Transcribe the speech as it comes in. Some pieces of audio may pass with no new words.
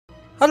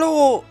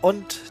Hallo,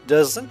 und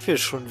da sind wir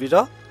schon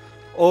wieder.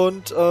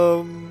 Und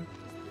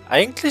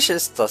eigentlich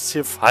ist das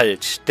hier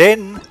falsch,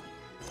 denn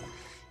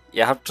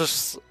ihr habt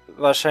es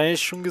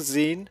wahrscheinlich schon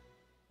gesehen.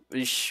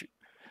 Ich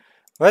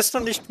weiß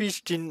noch nicht, wie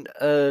ich den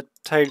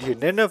Teil hier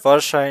nenne.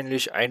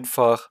 Wahrscheinlich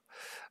einfach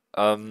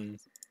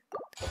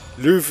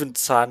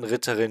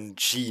Löwenzahnritterin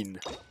Jean.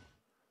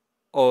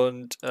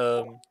 Und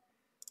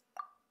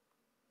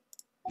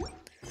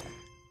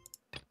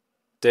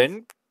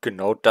denn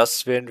genau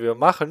das werden wir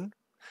machen.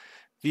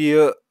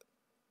 Wir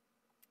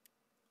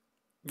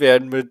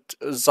werden mit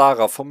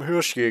Sarah vom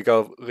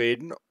Hirschjäger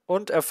reden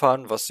und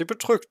erfahren, was sie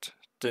bedrückt,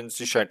 denn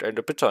sie scheint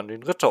eine Bitte an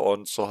den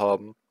Ritterorden zu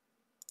haben.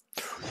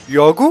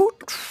 Ja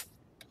gut.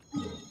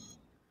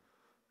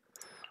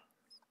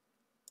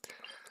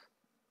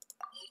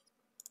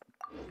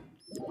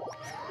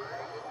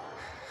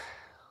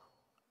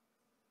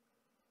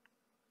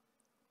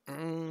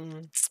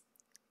 Mm,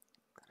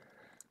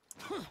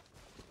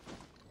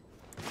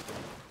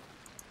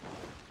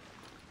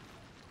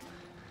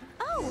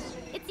 Oh,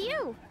 it's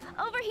you!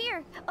 Over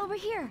here! Over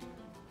here!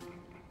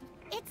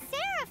 It's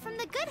Sarah from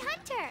the Good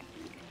Hunter!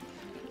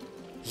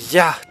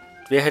 ja,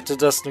 wer hätte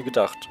das nur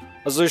gedacht?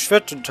 Also ich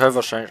werde den Teil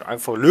wahrscheinlich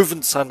einfach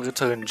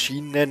Löwenzahnritterin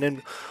Jean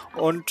nennen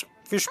und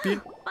wir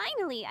spielen...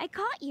 Finally, I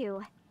caught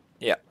you!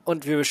 Ja,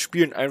 und wir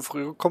spielen einfach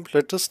ihre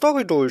komplette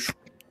Story durch.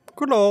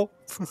 Genau.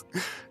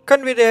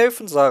 Können wir dir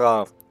helfen,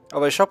 Sarah?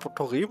 Aber ich habe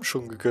doch eben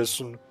schon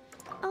gegessen.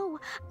 Oh,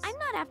 I'm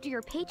not after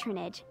your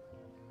patronage.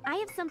 I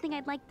have something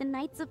I'd like the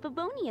Knights of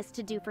Favonius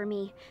to do for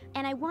me,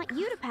 and I want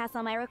you to pass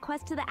on my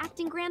request to the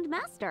acting Grand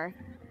Master.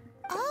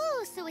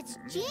 Oh, so it's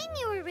Jean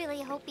you were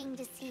really hoping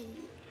to see.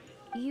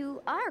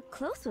 You are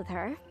close with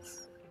her.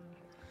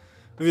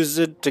 Wir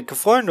sind dicke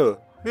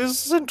Freunde. Wir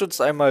sind uns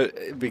einmal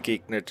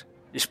begegnet.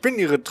 Ich bin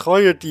ihre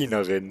treue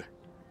Dienerin,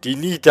 die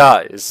nie da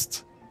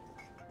ist.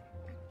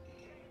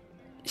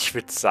 Ich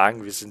würde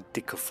sagen, wir sind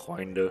dicke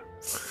Freunde.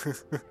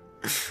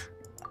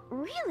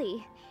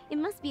 Really? It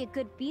must be a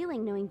good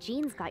feeling knowing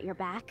Jean's got your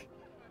back.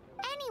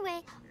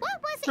 Anyway,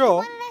 what was it Ja. you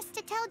wanted us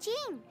to tell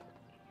Jean?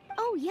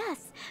 Oh,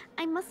 yes.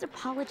 I must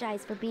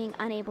apologize for being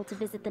unable to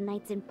visit the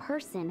Knights in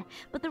person,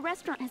 but the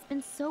restaurant has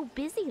been so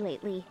busy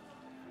lately.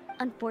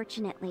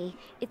 Unfortunately,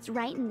 it's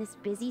right in this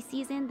busy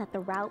season that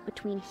the route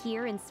between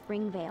here and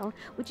Springvale,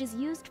 which is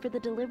used for the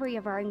delivery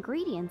of our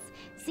ingredients,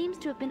 seems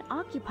to have been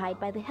occupied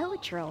by the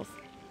Hilichurls.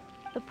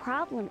 The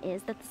problem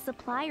is that the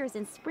suppliers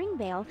in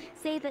Springvale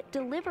say that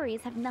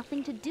deliveries have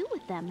nothing to do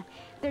with them.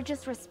 They're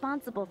just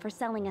responsible for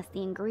selling us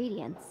the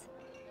ingredients.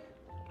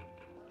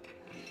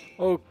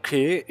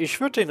 Okay, ich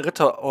würde den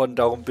Ritterorden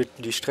darum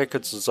bitten, die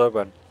Strecke zu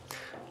säubern.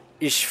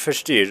 Ich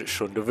verstehe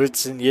schon, du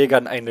willst den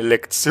Jägern eine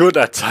Lektion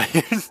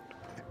erteilen.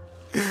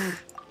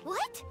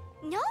 What?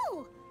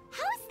 No!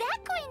 How is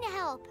that going to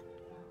help?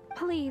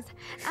 Please,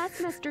 ask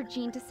Master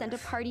Jean to send a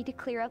party to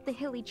clear out the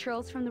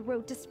Hilichurls from the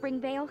road to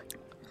Springvale.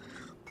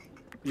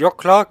 Ja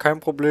klar, kein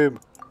Problem.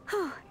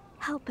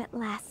 Help at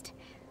last.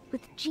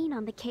 With Jean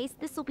on the case,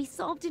 this will be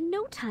solved in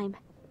no time.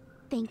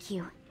 Thank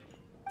you.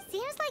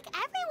 Seems like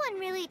everyone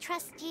really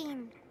trusts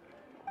Jean.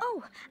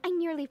 Oh, I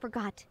nearly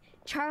forgot.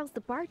 Charles the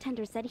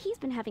bartender said he's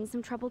been having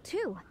some trouble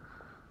too.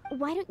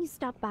 Why don't you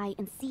stop by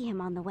and see him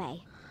on the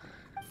way?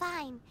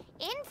 Fine.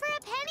 In for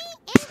a penny,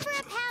 in for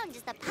a pound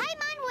is the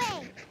Paimon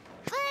way.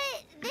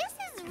 But this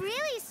is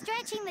really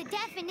stretching the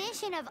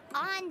definition of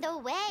on the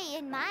way,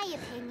 in my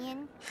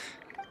opinion.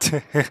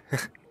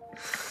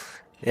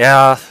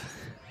 Ja.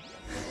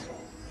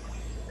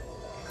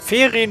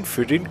 Ferien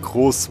für den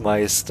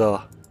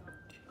Großmeister.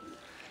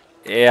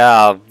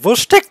 Ja, wo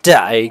steckt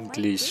der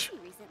eigentlich?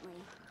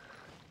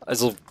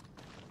 Also,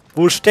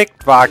 wo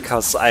steckt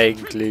Vakas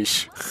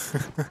eigentlich?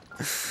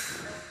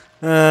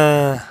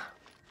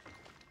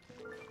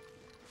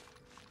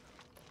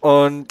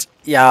 Und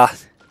ja,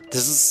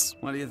 das ist...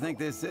 What do you think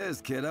this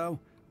is, kiddo?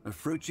 A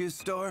fruit juice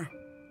store?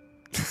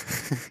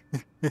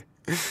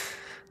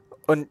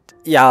 Und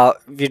ja,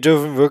 wir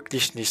dürfen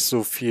wirklich nicht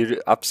so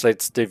viel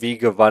abseits der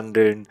Wege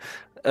wandeln.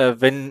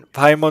 Wenn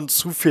Paimon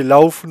zu viel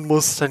laufen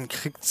muss, dann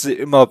kriegt sie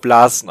immer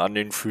Blasen an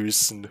den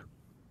Füßen.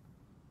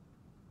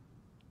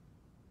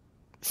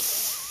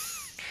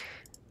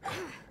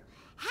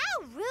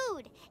 How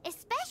rude!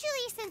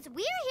 Especially since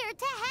we're here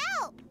to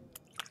help!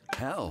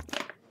 Help?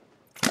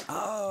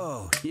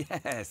 Oh,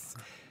 yes.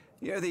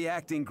 You're the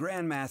acting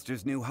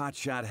Grandmaster's new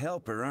hotshot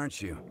helper,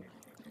 aren't you?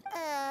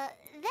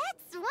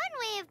 That's one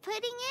way of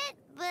putting it,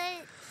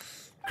 but...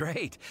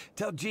 Great.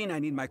 Tell Jean I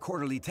need my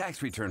quarterly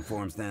tax return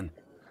forms then.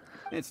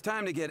 It's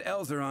time to get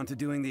Elzer on to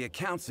doing the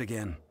accounts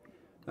again.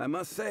 I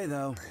must say,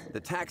 though, the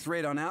tax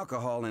rate on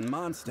alcohol in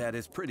Mondstadt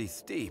is pretty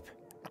steep.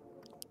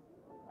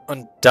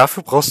 Und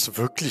dafür brauchst du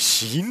wirklich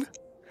Jean?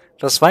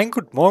 Das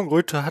Weingut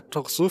Morgenröte hat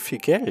doch so viel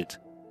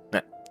Geld.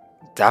 Na,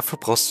 dafür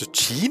brauchst du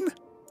Jean?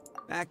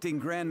 Acting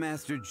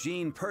Grandmaster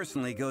Jean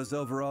personally goes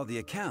over all the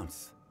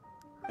accounts.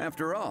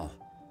 After all,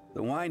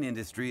 the wine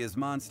industry is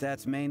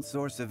Mondstadt's main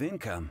source of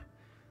income.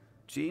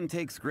 Jean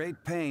takes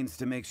great pains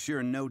to make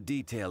sure no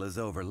detail is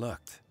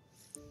overlooked.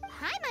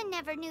 Paimon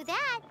never knew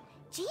that.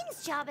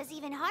 Jean's job is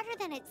even harder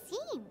than it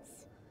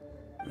seems.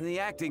 The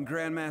acting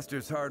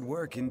Grandmaster's hard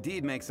work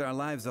indeed makes our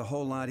lives a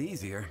whole lot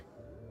easier.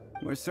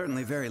 We're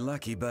certainly very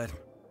lucky, but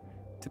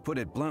to put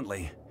it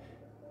bluntly,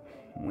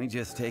 we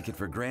just take it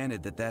for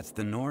granted that that's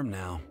the norm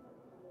now.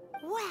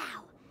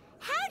 Wow.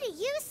 How do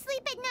you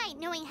sleep at night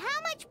knowing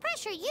how much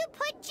pressure you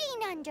put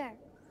Jean under?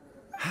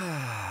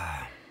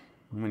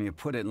 When you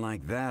put it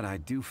like that, I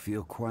do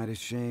feel quite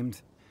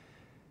ashamed.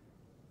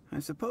 I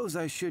suppose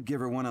I should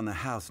give her one on the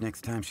house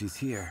next time she's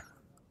here.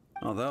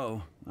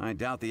 Although, I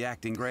doubt the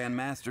acting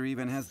Grandmaster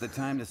even has the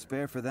time to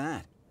spare for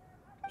that.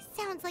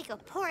 Sounds like a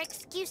poor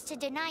excuse to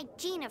deny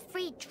Jean a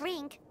free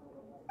drink.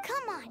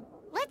 Come on,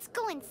 let's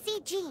go and see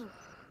Jean.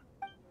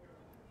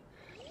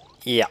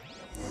 Ja.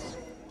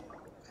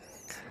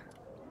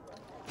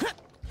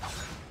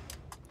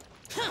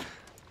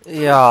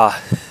 Ja,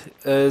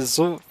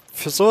 so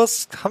für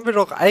sowas haben wir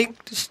doch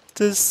eigentlich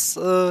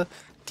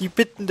die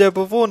Bitten der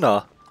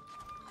Bewohner.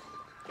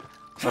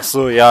 Ach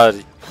so, ja,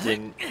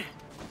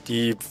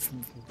 die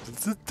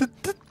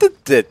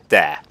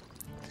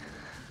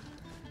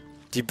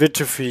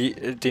Bitte für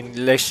den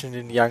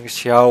lächelnden Yang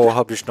Xiao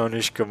habe ich noch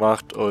nicht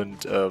gemacht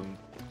und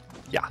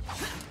ja.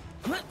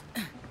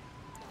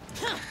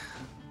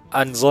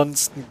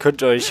 Ansonsten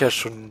könnt ihr euch ja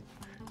schon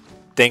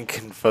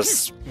denken,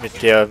 was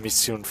mit der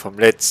Mission vom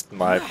letzten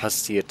Mal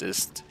passiert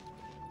ist.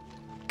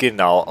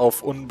 Genau,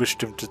 auf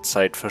unbestimmte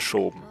Zeit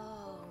verschoben.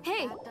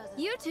 Hey,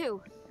 you two!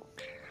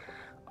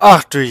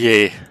 Ach du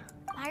je.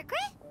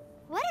 Margaret?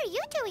 What are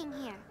you doing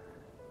here?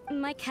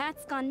 My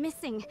cat's gone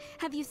missing.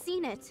 Have you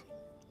seen it?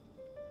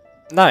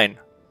 Nein.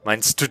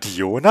 Meinst du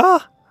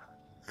Diona?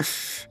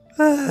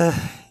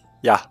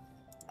 Ja.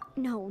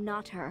 No,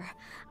 not her.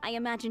 I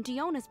imagine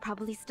Diona's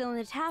probably still in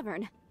the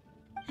tavern.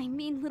 I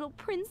mean, little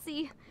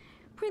Princey.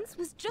 Prince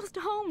was just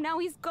home, now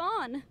he's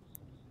gone.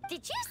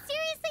 Did you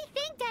seriously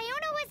think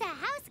Diona was a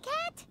house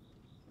cat?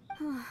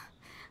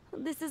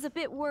 This is a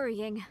bit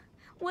worrying.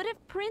 What if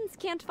Prince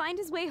can't find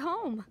his way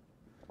home?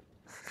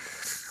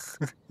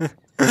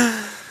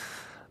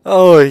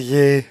 Oh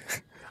je.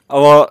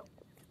 Aber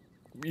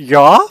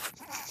ja.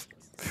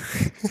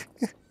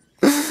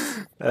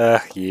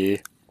 Ach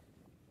je.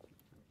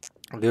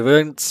 Wir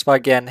würden zwar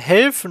gern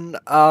helfen,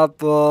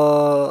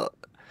 aber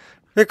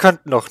wir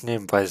könnten noch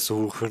nebenbei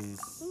suchen.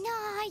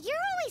 Nah,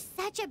 you're always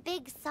such a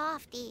big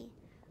softie.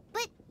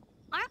 But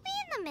aren't we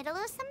in the middle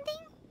of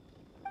something?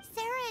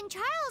 Sarah and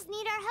Charles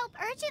need our help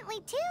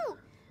urgently too.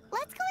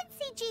 Let's go and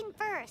see Jean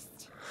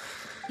first.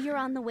 You're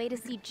on the way to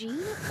see Jean?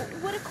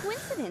 What a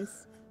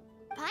coincidence.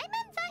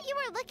 Paimon thought you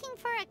were looking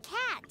for a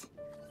cat.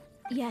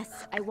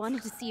 Yes, I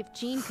wanted to see if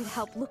Jean could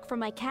help look for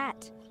my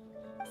cat.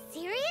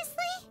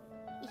 Seriously?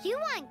 You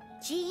want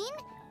Jean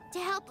to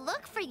help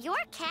look for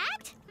your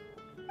cat?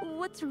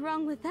 What's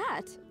wrong with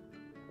that?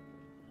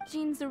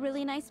 Jean's a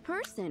really nice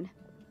person.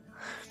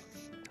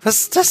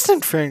 Was ist das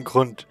denn für ein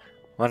Grund?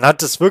 Man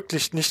hat es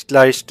wirklich nicht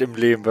leicht im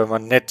Leben, wenn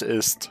man nett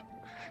ist.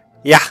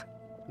 Ja,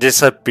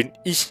 deshalb bin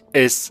ich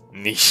es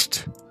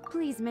nicht.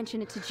 Please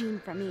mention it to Jean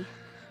for me.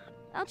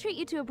 I'll treat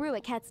you to a brew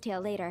at Cat's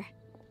Tail later.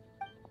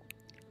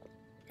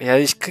 Ja,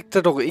 ich krieg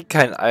da doch eh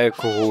kein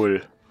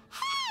Alkohol.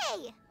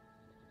 Hey!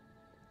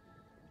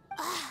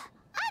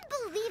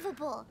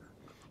 Unbelievable.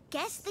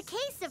 Guess the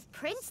case of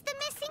Prince the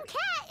Missing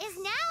Cat is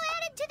now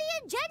added to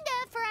the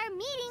agenda for our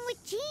meeting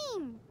with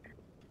Jean.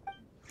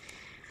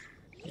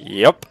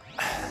 Jupp.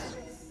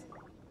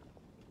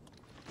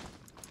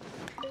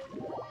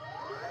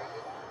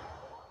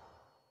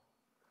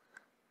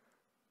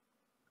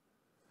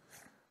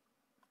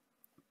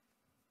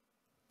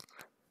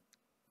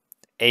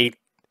 Ey,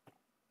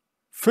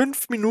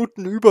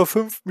 über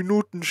 5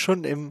 Minuten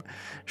schon im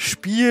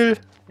Spiel,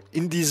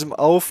 in diesem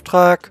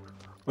Auftrag.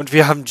 Und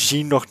wir haben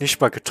Jean noch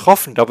nicht mal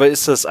getroffen. Dabei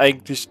ist das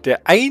eigentlich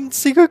der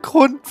einzige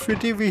Grund, für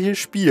den wir hier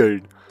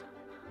spielen.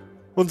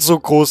 Und so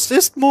groß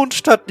ist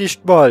Mondstadt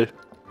nicht mal.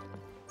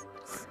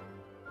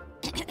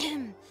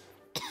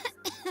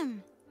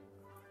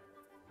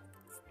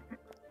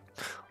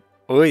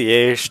 Oh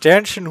je,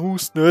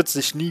 Sternchenhusten hört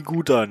sich nie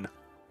gut an.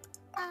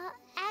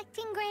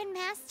 Acting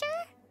Grandmaster?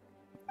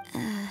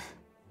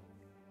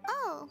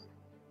 Oh,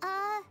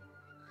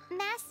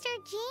 Master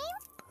Jean?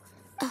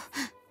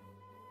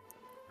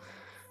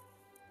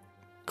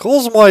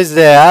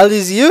 Großmäuse,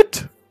 alles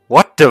gut?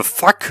 What the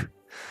fuck?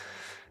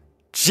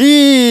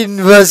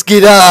 Jean, was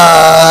geht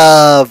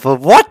ab?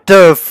 What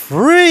the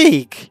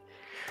freak?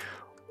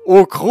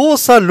 Oh,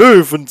 großer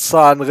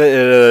Löwenzahn,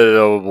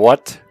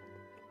 what?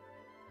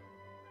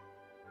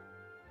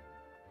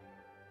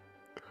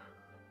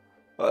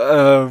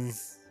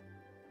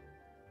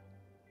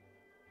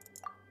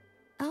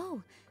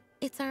 Oh,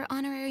 it's our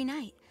honorary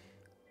knight.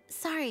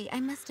 Sorry, I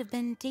must have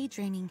been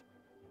daydreaming.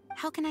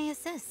 How can I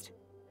assist?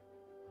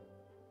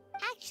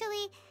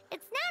 Actually,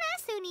 it's not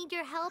us who need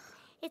your help.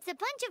 It's a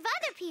bunch of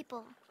other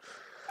people.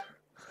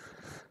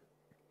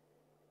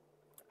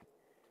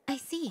 I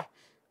see.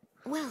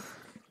 Well,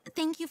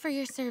 thank you for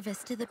your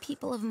service to the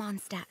people of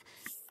Mondstadt.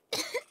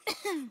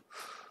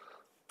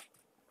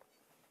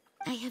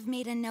 I have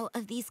made a note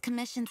of these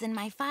commissions in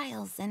my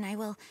files, and I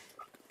will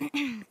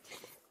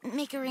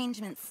make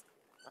arrangements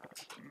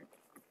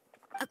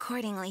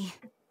accordingly.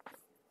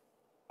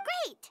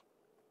 Great!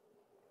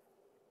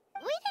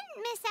 We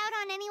didn't miss out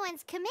on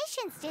anyone's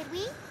commissions, did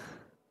we?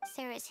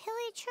 Sarah's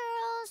Hilly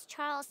Churls,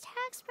 Charles'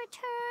 tax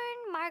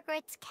return,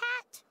 Margaret's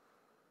cat.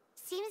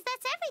 Seems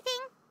that's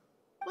everything.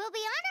 We'll be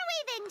on our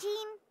way then,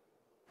 Jean.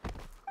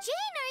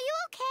 Jean, are you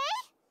okay?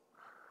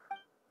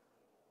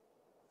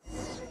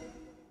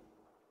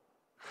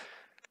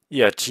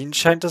 Ja, Jean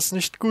scheint es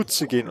nicht gut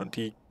zu gehen und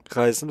die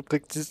Reisende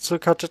bringt sie zur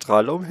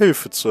Kathedrale, um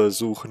Hilfe zu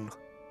ersuchen.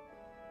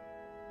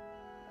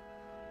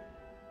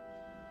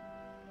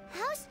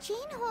 How's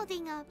Jean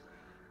holding up?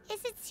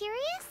 Is it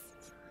serious?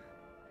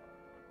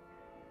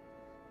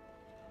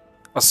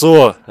 Ach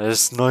so,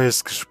 das ist ein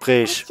neues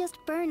Gespräch. It's just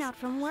burnout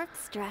from work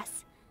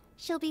stress.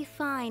 She'll be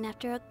fine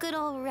after a good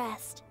old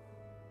rest.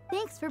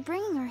 Thanks for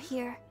bringing her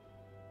here.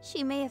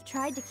 She may have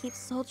tried to keep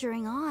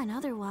soldiering on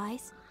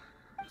otherwise.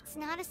 It's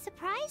not a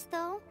surprise,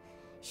 though.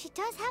 She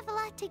does have a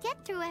lot to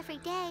get through every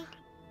day.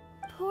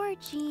 Poor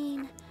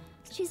Jean.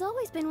 She's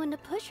always been one to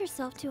push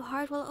herself too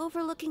hard while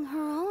overlooking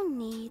her own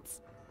needs.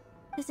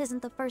 This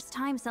isn't the first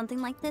time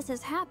something like this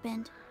has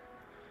happened.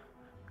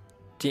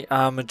 Die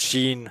arme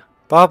Jean.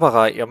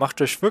 Barbara, ihr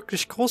macht euch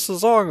wirklich große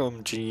Sorgen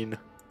um Jean.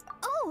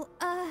 Oh,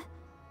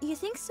 you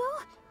think so?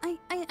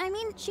 I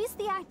mean, she's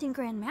the acting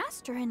Grand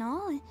Master and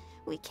all.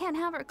 We can't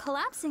have her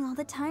collapsing all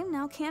the time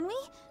now, can we?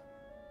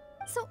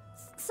 So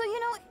you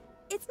know,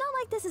 it's not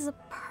like this is a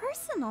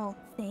personal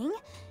thing.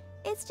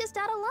 It's just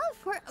out of love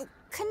for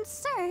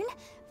concern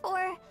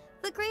for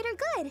the greater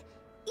good.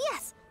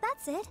 Yes,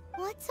 that's it.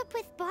 What's up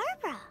with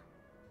Barbara?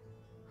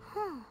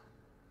 Huh.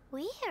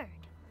 Weird.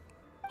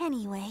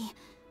 Anyway,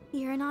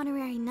 you're an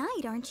honorary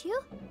knight, aren't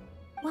you?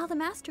 While the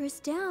master is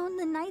down,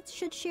 the knights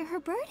should share her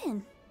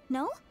burden,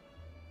 no?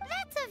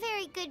 That's a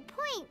very good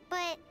point,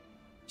 but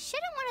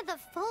shouldn't one of the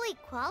fully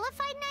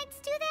qualified knights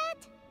do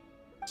that?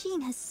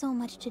 Jean has so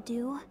much to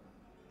do.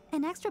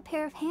 An extra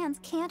pair of hands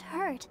can't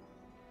hurt.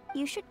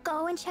 You should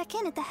go and check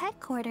in at the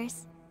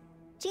headquarters.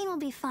 Jean will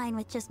be fine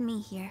with just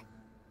me here.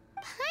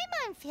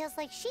 Paimon feels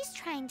like she's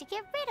trying to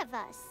get rid of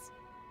us.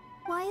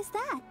 Why is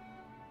that?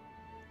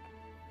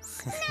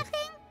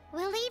 Nothing.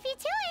 We'll leave you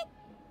to it.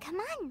 Come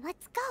on,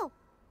 let's go.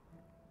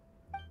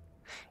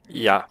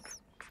 Ja.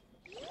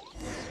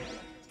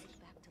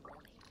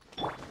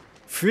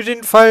 Für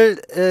den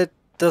Fall,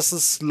 dass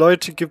es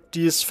Leute gibt,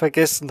 die es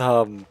vergessen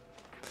haben.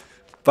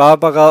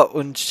 Barbara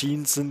und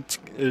Jean sind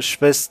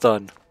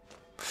Schwestern.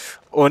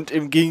 Und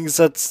im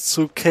Gegensatz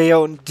zu Kea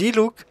und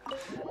Diluc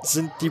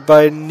sind die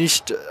beiden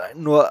nicht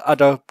nur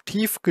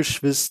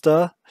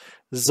Adoptivgeschwister,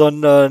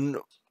 sondern,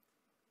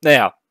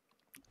 naja,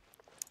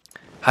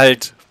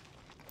 halt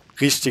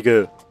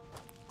richtige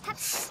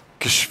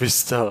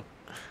Geschwister.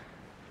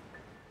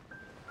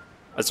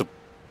 Also,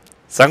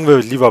 sagen wir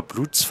lieber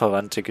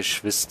blutsverwandte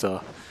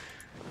Geschwister.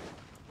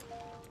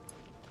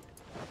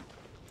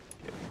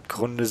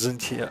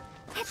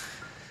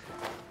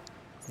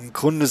 Im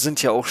Grunde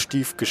sind ja auch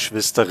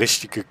Stiefgeschwister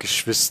richtige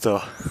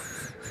Geschwister.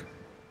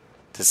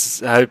 Das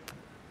ist halt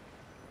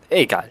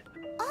egal.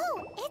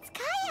 Oh, it's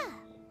Kaya.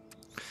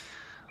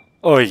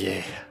 Oh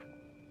je.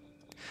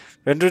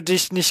 Wenn du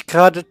dich nicht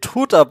gerade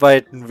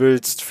totarbeiten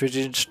willst für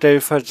den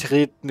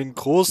stellvertretenden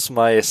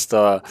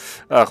Großmeister.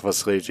 Ach,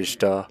 was rede ich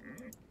da?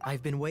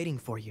 I've been waiting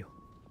for you.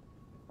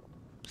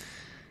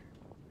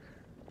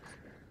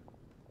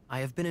 I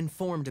have been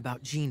informed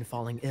about Jean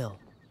falling ill.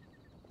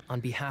 On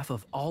behalf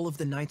of all of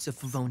the Knights of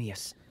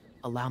Favonius,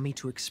 allow me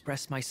to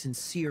express my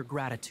sincere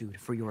gratitude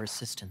for your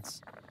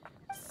assistance.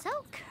 So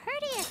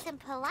courteous and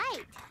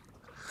polite.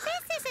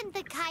 This isn't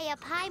the Kaya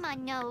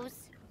Paimon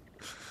knows.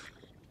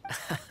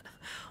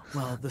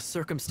 Well, the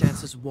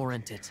circumstances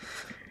warrant it.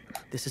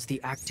 This is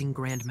the acting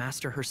Grand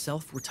Master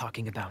herself we're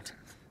talking about.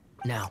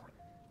 Now,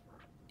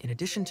 in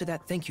addition to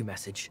that thank you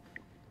message,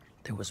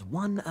 there was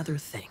one other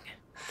thing.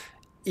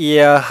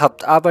 Ihr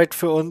habt Arbeit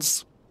für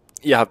uns.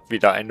 Ihr habt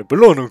wieder eine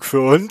Belohnung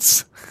für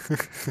uns.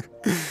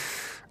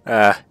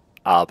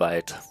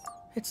 Arbeit.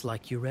 It's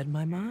like you read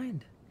my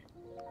mind.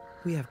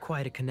 We have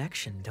quite a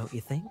connection, don't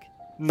you think?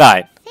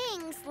 Nein.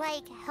 Things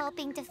like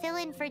helping to fill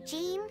in for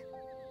Jean.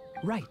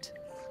 Right.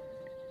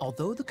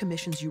 Although the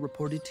commissions you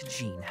reported to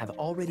Jean have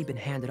already been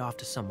handed off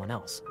to someone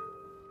else,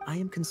 I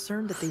am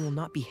concerned that they will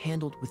not be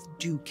handled with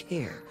due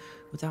care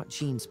without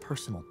Jean's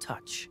personal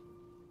touch.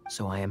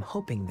 So I am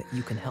hoping that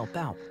you can help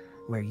out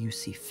where you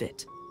see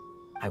fit.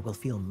 I will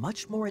feel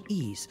much more at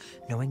ease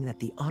knowing that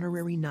the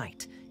honorary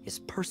knight is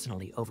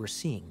personally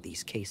overseeing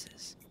these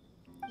cases.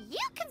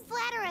 You can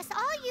flatter us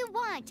all you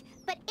want,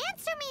 but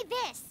answer me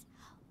this.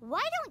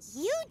 Why don't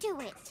you do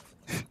it?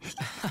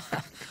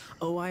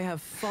 Oh, I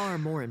have far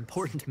more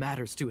important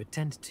matters to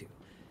attend to.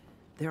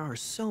 There are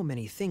so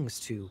many things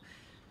to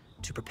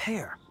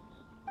prepare.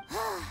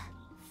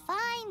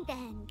 Fine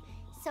then.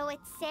 So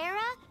it's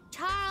Sarah,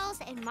 Charles,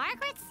 and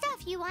Margaret's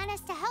stuff you want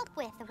us to help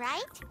with,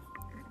 right?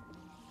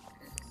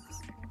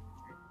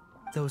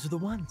 Those are the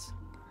ones.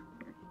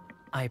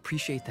 I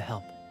appreciate the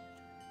help.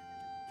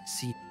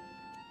 See.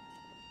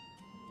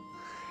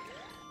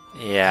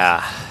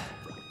 Ja.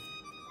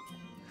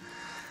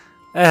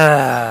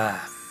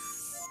 Ah.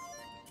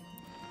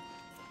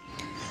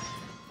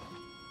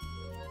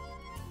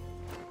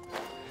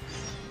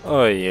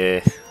 Oh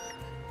je.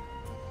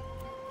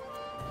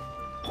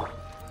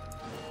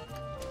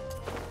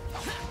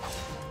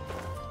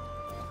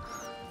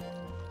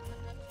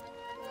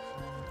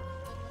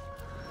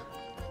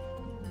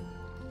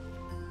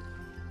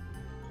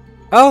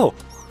 Oh.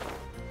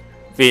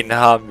 Wen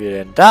haben wir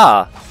denn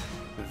da?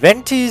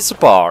 Venti's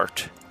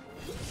Bard.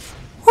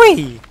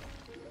 Hui.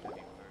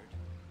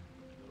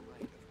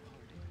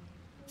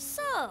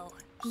 So,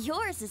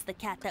 yours is the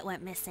cat that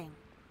went missing.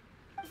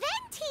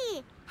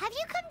 Venti, have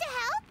you come to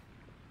help?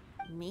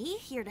 Me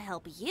here to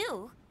help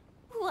you?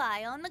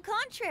 Why, on the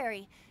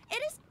contrary,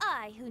 it is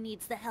I who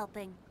needs the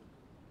helping.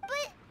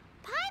 But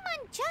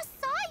Paimon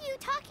just saw you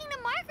talking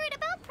to Margaret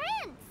about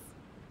Prince.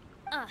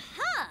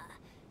 Aha!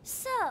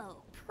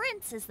 So,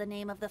 Prince is the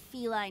name of the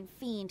feline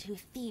fiend who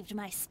thieved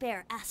my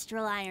spare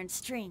astral iron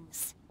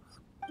strings.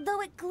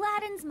 Though it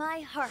gladdens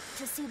my heart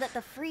to see that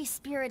the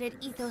free-spirited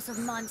ethos of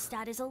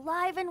Mondstadt is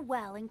alive and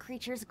well in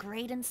creatures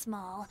great and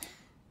small,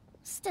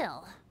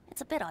 still,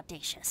 it's a bit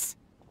audacious.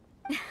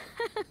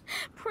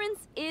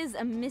 Prince is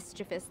a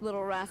mischievous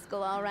little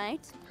rascal, all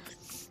right.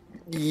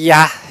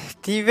 Ja,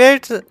 die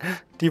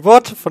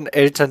Worte von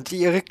Eltern, die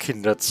ihre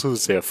Kinder zu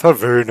sehr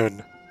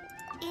verwöhnen.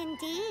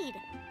 Indeed.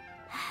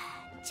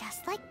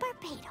 Just like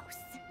Barbados.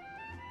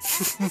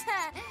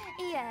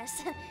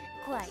 Yes,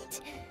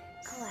 quite.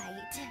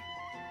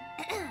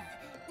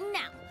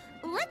 Now,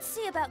 let's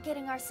see about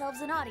getting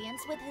ourselves an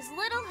audience with His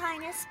Little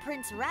Highness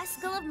Prince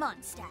Rascal of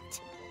Mondstadt.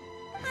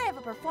 I have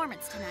a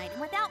performance tonight, and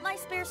without my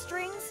spare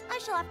strings, I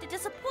shall have to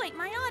disappoint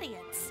my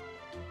audience.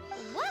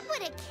 What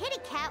would a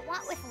kitty cat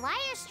want with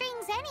lyre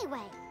strings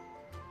anyway?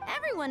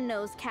 Everyone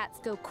knows cats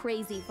go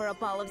crazy for a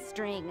ball of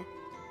string.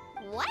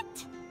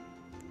 What?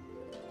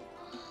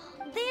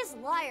 These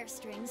lyre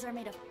strings are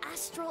made of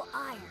astral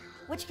iron,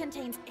 which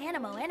contains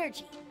animo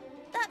energy.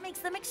 That makes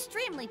them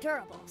extremely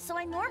durable, so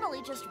I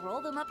normally just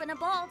roll them up in a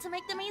ball to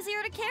make them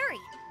easier to carry.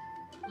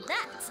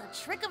 That's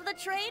a trick of the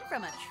trade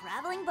from a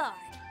traveling bard.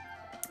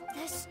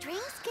 The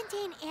strings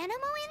contain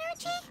animo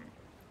energy?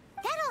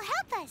 That'll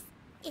help us.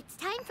 It's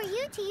time for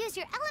you to use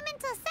your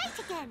elemental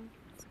sight again.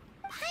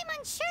 I'm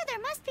unsure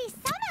there must be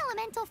some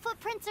elemental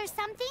footprints or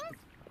something.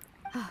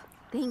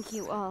 Thank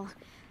you all.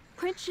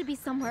 Prince should be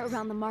somewhere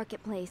around the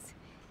marketplace.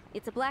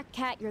 It's a black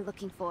cat you're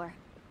looking for.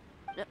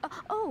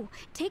 Oh,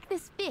 take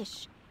this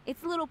fish.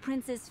 It's Little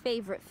Prince's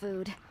favorite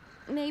food.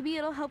 Maybe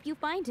it'll help you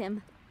find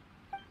him.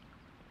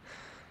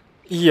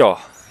 Ja.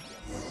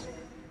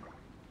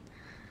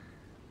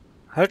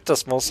 Halt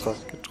das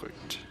Mausrad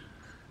gedrückt.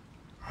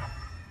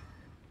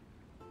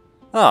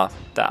 Ah,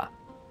 da.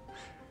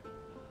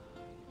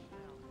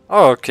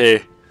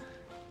 Okay.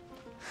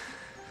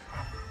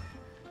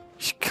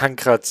 Ich kann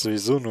gerade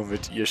sowieso nur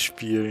mit ihr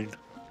spielen.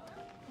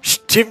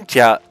 Stimmt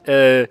ja,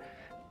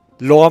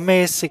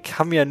 loremäßig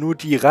haben ja nur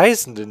die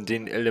Reisenden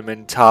den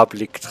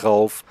Elementarblick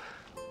drauf.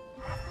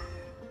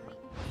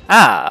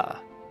 Ah.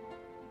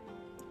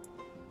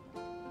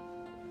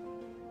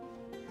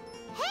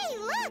 Hey,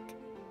 look!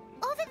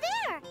 Over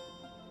there!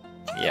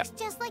 It Yeah.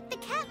 looks just like the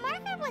cat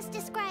Margaret was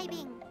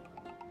describing.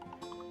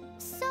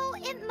 So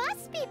it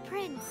must be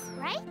Prince,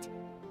 right?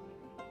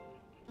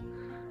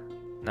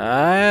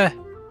 Na.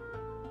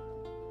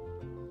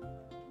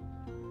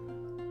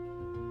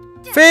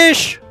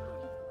 Fisch!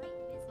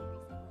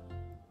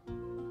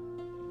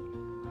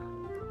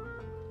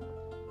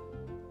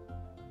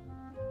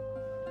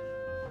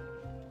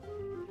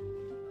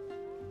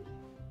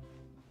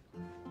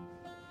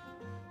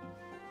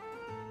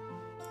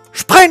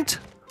 Sprint!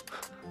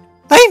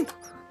 Nein!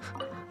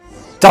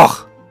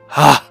 Doch!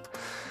 Ha!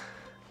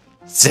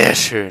 Sehr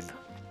schön.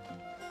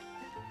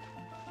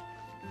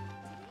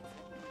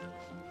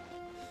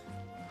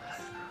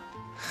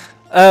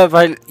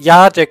 Weil,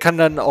 ja, der kann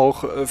dann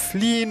auch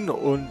fliehen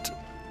und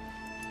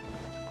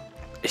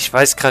ich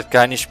weiß gerade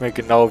gar nicht mehr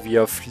genau, wie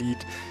er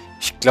flieht.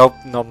 Ich glaube,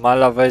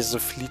 normalerweise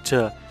flieht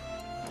er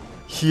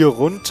hier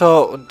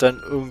runter und dann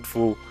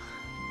irgendwo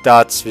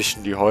da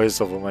zwischen die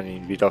Häuser, wo man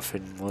ihn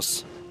wiederfinden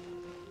muss.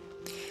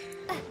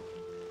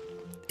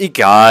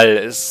 Egal,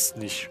 ist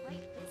nicht.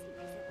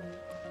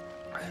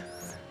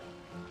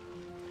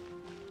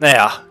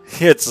 Naja,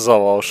 jetzt ist er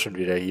aber auch schon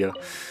wieder hier.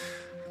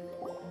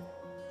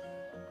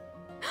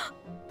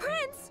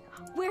 Prince!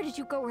 Where did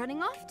you go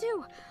running off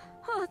to?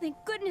 Oh, thank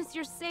goodness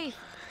you're safe.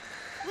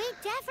 We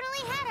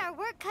definitely had our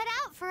work cut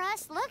out for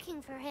us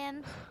looking for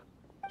him.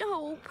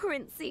 Oh,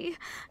 Princey,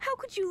 how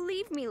could you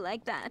leave me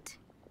like that?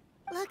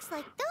 Looks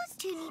like those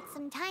two need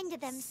some time to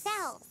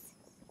themselves.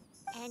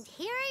 And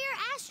here are your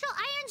astral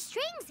iron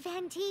strings,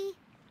 Venti.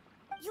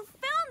 You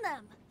found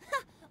them!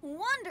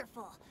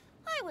 Wonderful!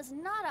 I was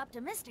not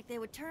optimistic they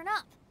would turn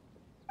up.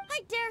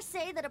 I dare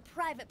say that a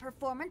private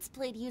performance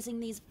played using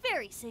these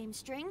very same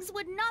strings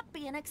would not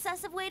be an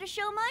excessive way to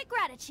show my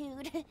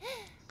gratitude.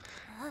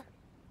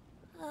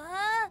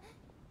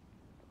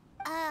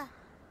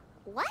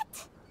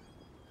 What?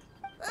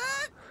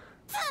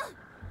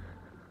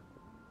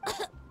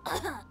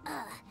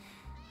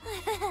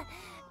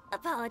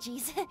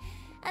 apologies.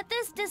 At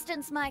this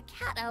distance, my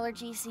cat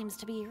allergy seems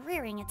to be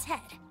rearing its head.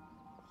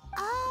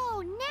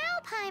 Oh, now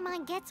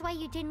Paimon gets why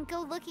you didn't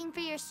go looking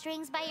for your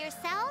strings by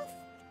yourself?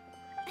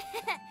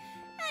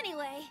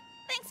 Anyway,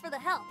 thanks for the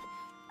help.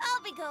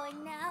 I'll be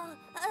going now.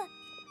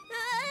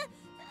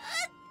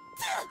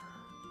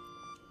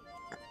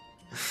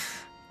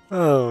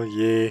 Oh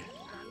je.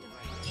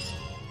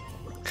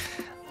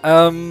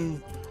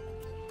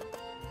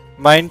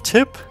 Mein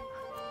Tipp: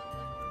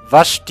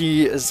 Wasch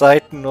die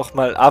Seiten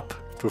nochmal ab,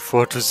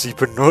 bevor du sie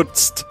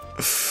benutzt.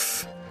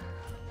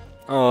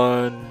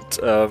 Und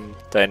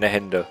deine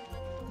Hände.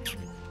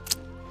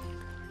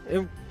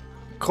 Im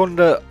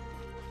Grunde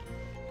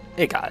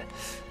egal.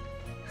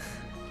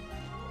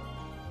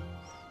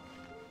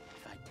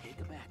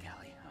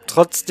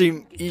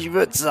 Trotzdem, ich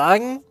würde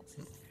sagen,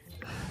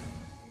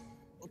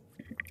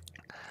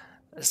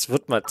 es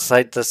wird mal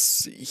Zeit,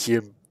 dass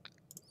hier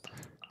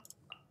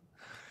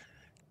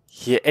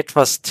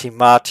etwas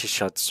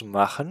thematischer zu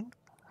machen.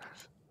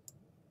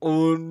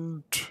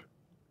 Und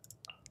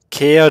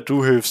Kea,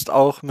 du hilfst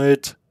auch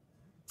mit.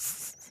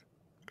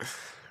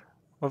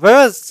 Und wenn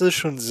wir es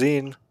schon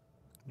sehen,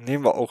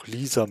 nehmen wir auch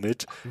Lisa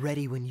mit.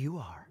 Ready when you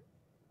are.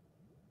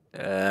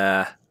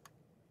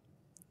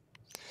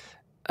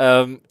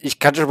 Ich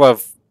kann schon mal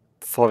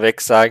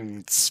vorweg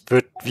sagen, es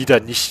wird wieder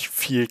nicht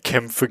viel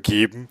Kämpfe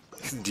geben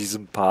in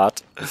diesem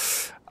Part.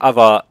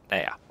 Aber,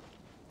 naja.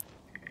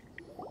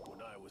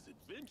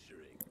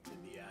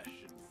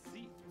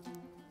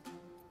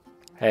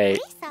 Hey.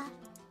 Lisa,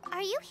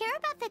 are you here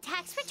about the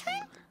tax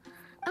return?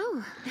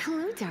 Oh,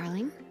 hello,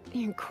 darling.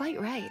 You're quite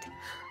right.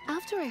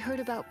 After I heard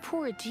about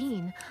poor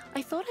Jean,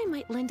 I thought I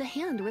might lend a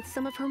hand with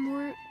some of her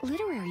more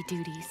literary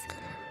duties.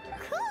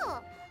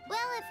 Cool.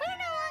 Well, if we're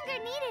no longer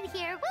needed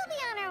here, we'll be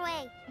on our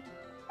way.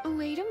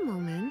 Wait a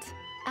moment.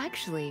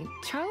 Actually,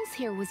 Charles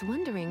here was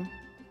wondering...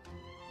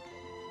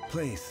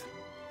 Please,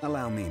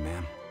 allow me,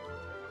 ma'am.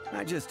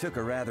 I just took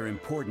a rather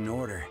important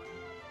order.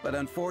 But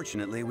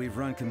unfortunately, we've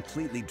run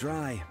completely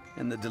dry,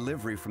 and the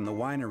delivery from the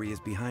winery is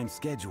behind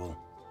schedule.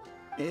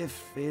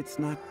 If it's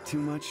not too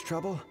much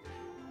trouble,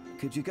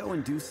 could you go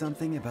and do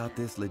something about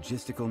this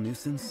logistical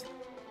nuisance?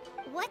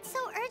 What's so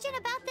urgent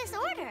about this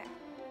order?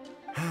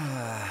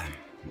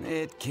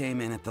 It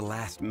came in at the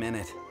last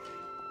minute.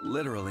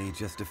 Literally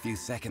just a few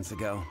seconds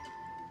ago.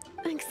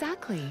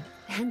 Exactly.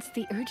 Hence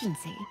the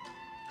urgency.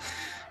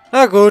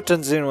 Na gut,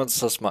 dann sehen wir uns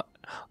das mal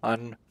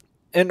an.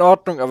 In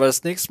Ordnung, aber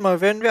das nächste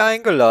Mal werden wir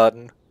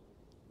eingeladen.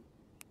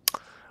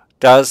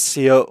 Da es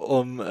hier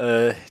um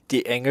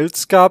die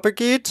Engelsgabe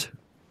geht.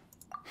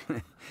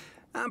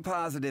 I'm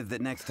positive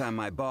that next time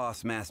my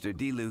boss, Master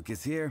D-Luke,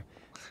 is here,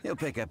 he'll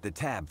pick up the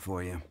tab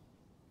for you.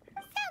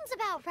 Sounds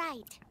about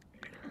right.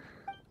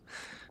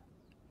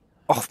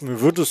 Ach,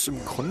 mir würde es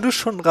im Grunde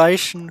schon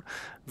reichen,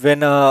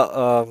 wenn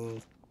er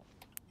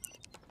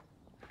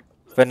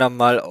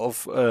mal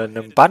auf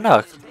einem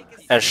Banner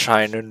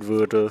erscheinen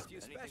würde.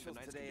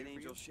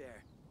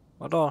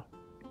 Oder?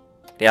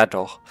 Ja,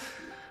 doch.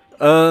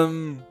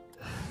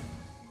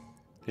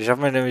 Ich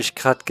habe mir nämlich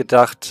gerade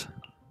gedacht...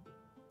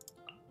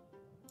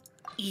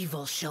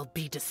 Evil shall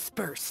be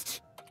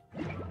dispersed.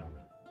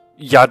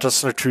 Ja,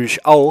 das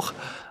natürlich auch.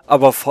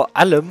 Aber vor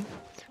allem,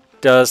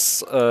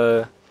 dass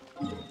wir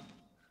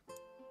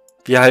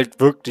halt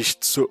wirklich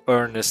zu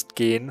Ernest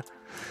gehen.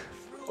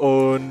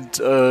 Und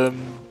da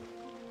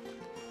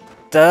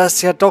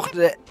es ja doch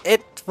eine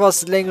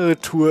etwas längere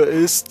Tour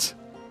ist,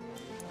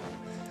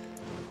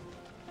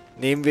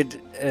 nehmen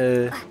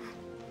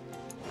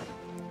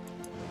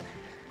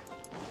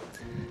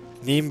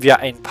wir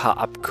ein paar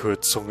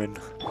Abkürzungen.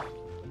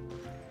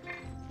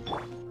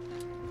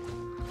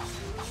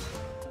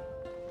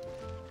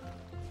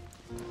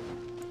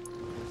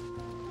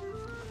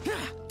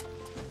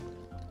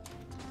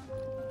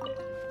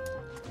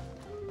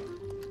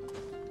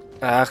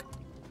 Ach,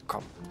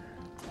 komm.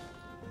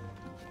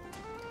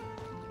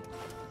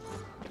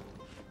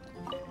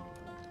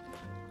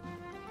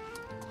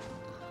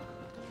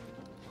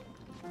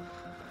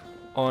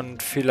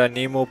 Und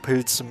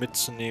Philanemo-Pilze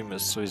mitzunehmen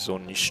ist sowieso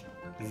nie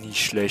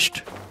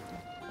schlecht.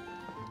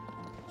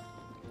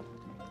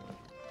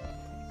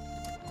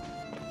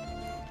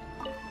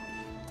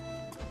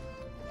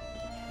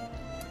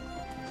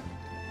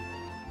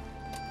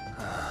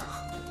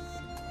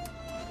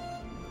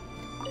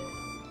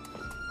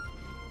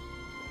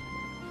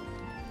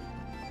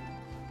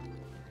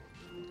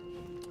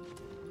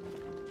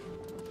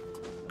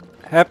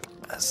 Hep,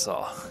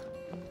 so.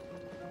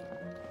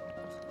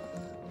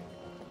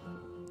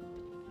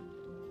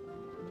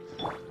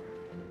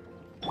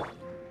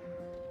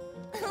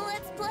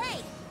 Let's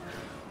play.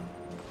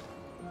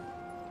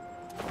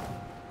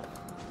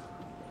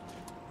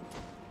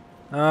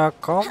 Na,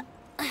 komm.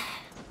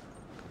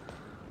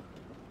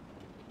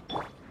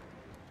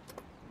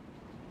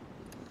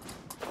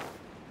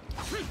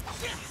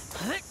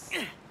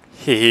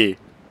 Hehe.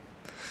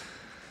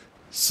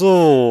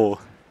 So.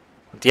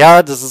 Und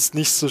ja, das ist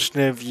nicht so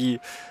schnell wie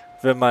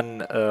wenn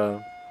man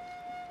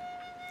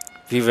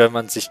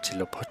sich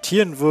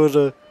teleportieren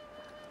würde.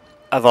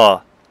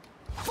 Aber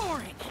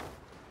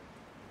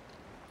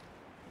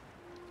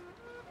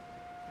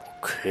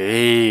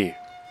Okay.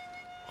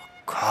 Oh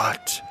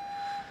Gott.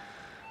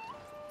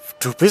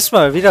 Du bist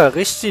mal wieder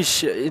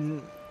richtig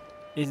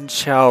in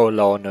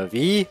Chao-Laune.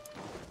 Wie?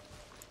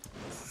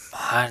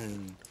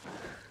 Mann.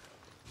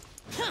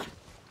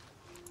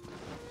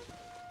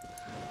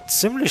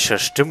 Ziemlicher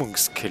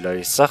Stimmungskiller,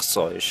 ich sag's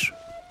euch.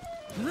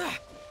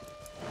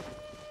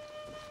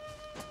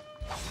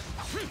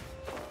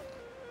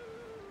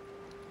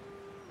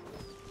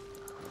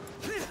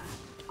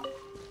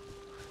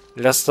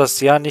 Lass das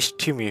ja nicht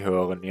Timmy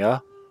hören,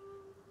 ja?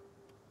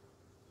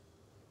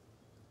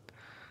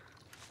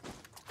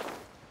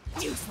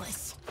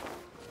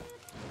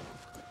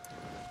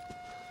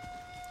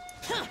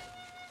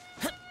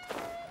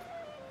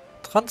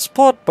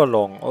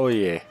 Transportballon, oh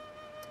je.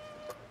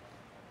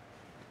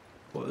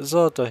 Wo ist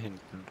er? Da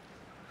hinten.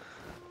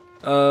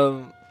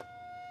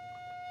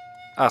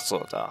 Ach so,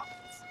 da.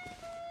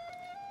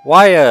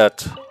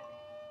 Wyatt!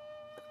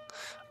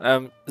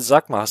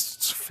 Sag mal, hast du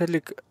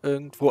zufällig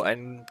irgendwo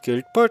einen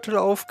Geldbeutel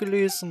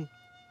aufgelesen?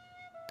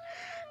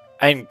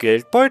 Ein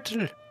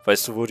Geldbeutel?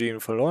 Weißt du, wo du ihn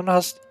verloren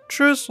hast?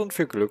 Tschüss und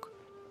viel Glück.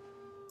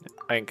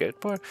 Ein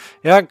Geldbeutel?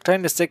 Ja, ein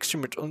kleines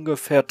Säckchen mit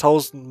ungefähr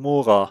 1000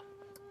 Mora.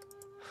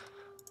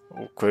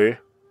 Okay.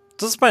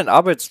 Das ist mein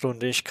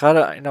Arbeitslohn, den ich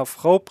gerade meiner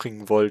Frau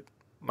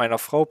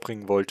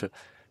bringen wollte.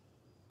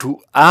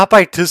 Du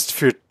arbeitest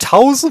für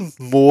 1000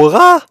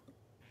 Mora?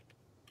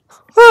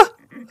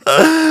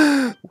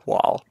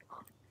 Wow.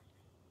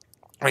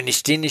 Wenn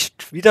ich den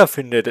nicht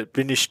wiederfinde, dann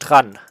bin ich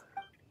dran.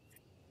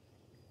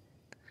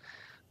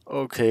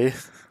 Okay.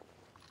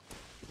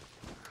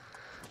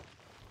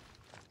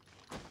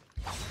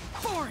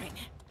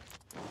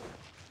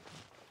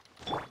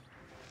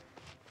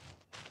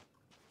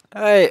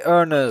 Hey,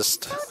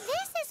 Ernest. So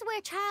this is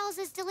where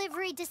Charles's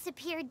delivery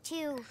disappeared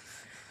to.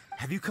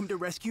 Have you come to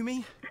rescue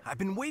me? I've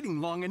been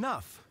waiting long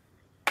enough.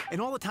 In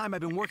all the time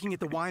I've been working at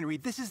the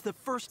winery, this is the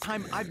first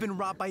time I've been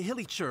robbed by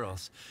hilly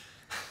churls.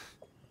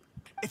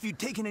 If you'd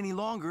taken any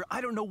longer,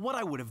 I don't know what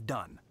I would have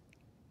done.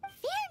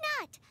 Fear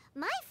not.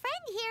 My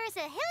friend here is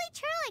a hilly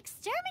churl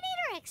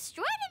exterminator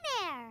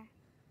extraordinaire.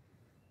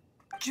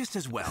 Just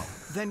as well.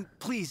 Then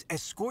please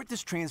escort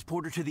this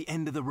transporter to the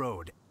end of the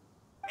road.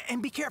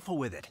 And be careful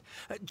with it.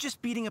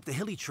 Just beating up the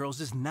hilly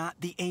churls is not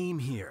the aim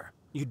here.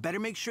 You'd better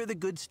make sure the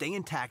goods stay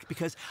intact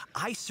because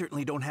I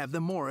certainly don't have the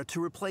Mora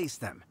to replace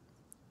them.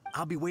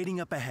 I'll be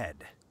waiting up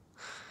ahead.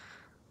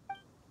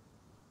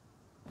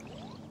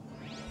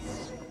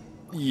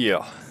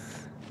 Ja.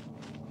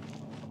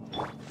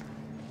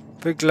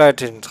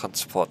 Begleite den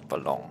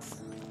Transportballon.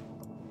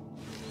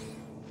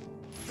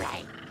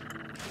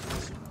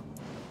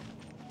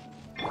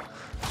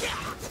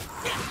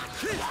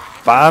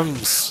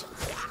 Bams!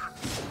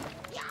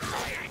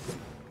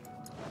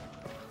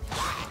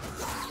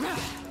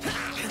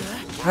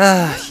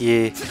 Ah,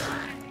 je.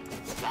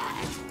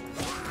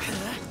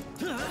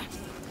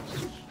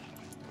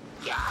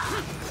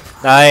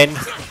 Nein!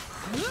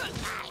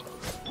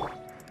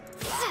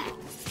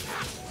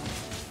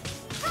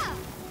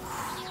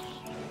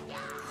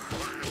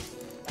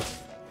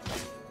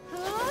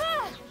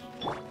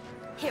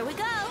 Here we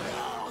go.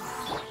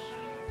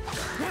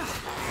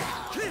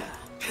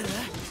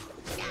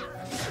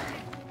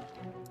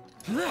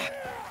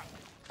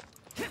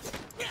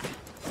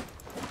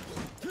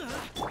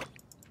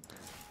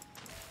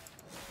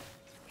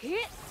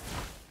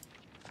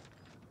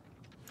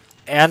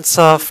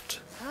 Ernsthaft?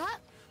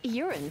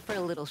 You're in for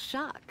a little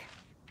shock.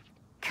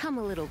 Come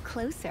a little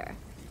closer.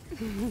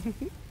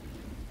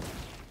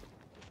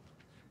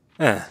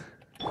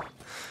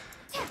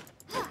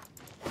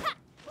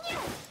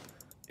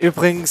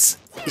 Übrigens,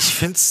 ich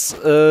find's,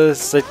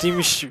 seitdem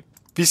ich ein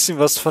bisschen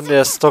was von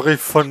der Story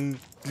von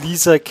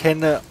Lisa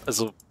kenne,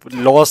 also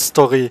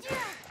Lore-Story,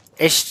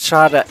 echt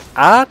schade.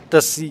 A,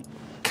 dass sie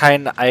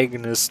keine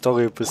eigene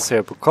Story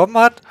bisher bekommen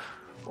hat.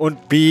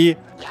 Und B,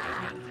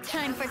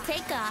 Time for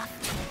takeoff.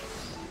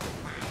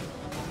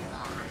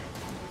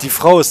 die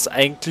Frau ist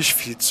eigentlich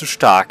viel zu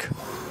stark.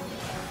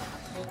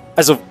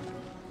 Also,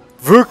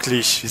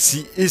 wirklich,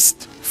 sie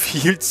ist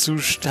viel zu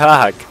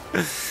stark.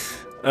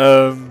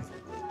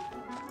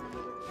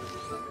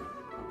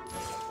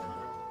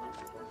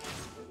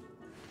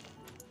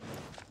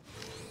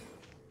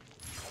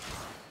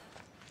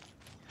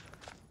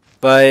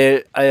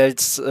 Weil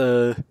als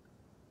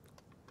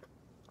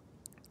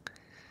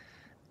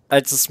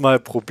es mal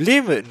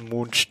Probleme in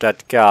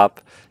Mondstadt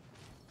gab,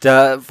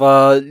 da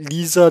war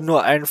Lisa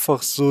nur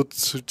einfach so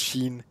zu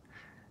Jean: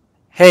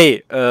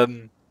 Hey,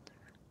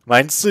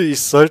 meinst du,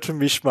 ich sollte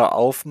mich mal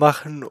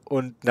aufmachen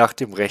und nach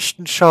dem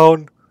Rechten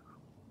schauen?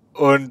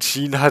 Und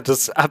Jean hat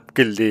es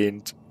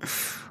abgelehnt.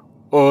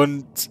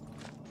 Und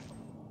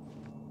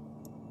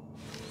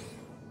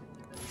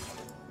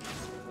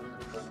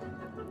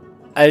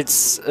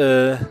als,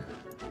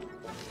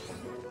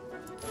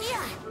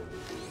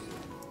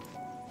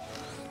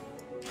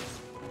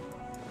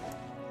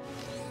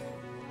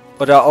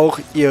 oder auch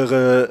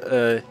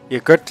ihr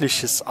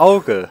göttliches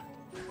Auge.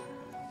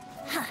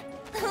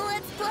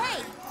 Let's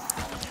play.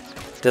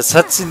 Das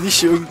hat sie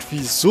nicht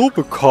irgendwie so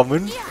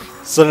bekommen,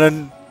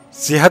 sondern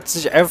Sie hat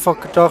sich einfach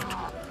gedacht,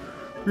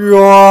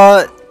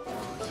 ja,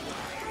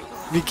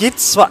 mir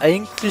geht's zwar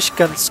eigentlich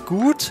ganz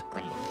gut,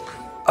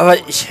 aber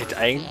ich hätte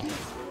eigentlich,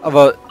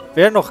 aber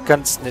wäre noch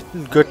ganz nett,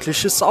 ein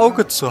göttliches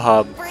Auge zu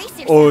haben.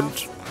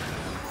 Und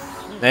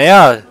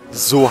naja,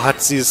 so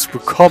hat sie es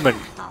bekommen.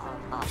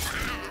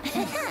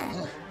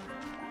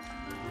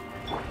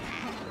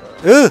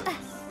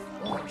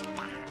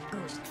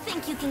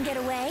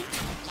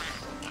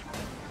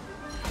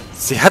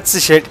 Sie hat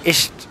sich halt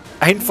echt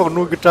einfach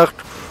nur gedacht,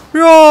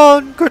 ja,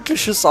 ein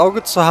göttliches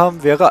Auge zu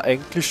haben, wäre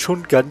eigentlich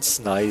schon ganz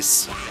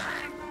nice.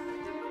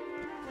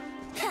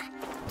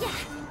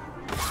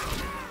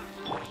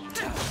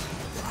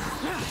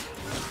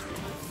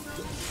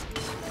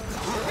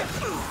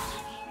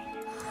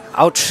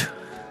 Autsch.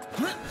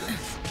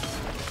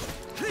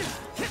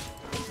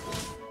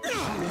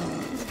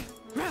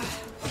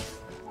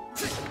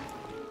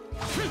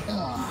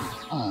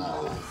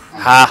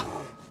 Ha.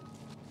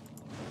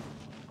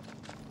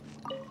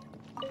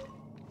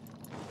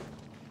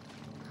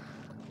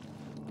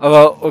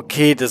 Aber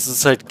okay, das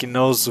ist halt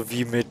genauso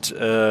wie mit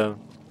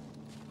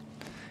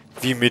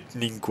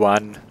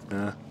Ningguang,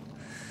 ne?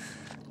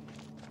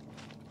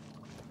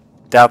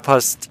 Da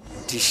passt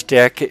die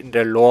Stärke in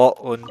der Lore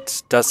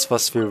und das,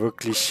 was wir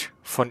wirklich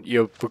von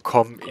ihr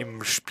bekommen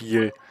im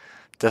Spiel,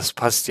 das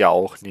passt ja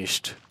auch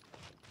nicht.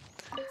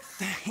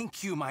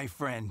 Thank you, my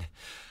friend.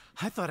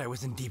 I thought I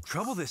was in deep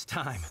trouble this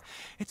time.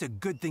 It's a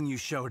good thing you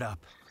showed up.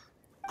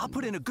 I'll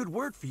put in a good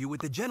word for you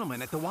with the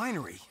gentleman at the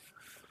winery.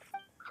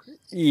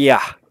 Ja.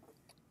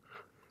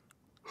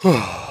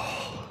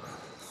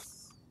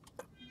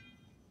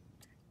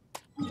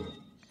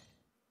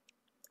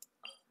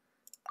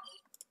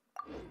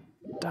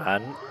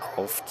 Dann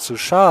auf zu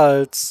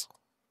Charles.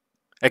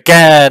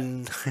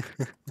 Again.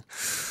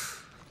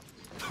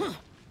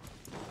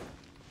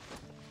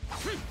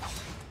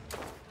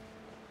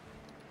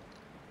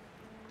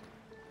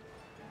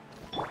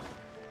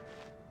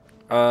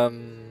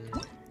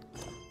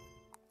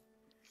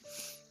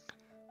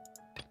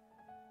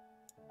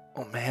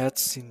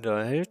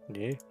 Umherziehender Held?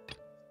 Nee.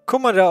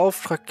 Guck mal, der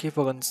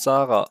Auftraggeberin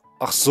Sarah.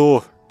 Ach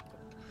so.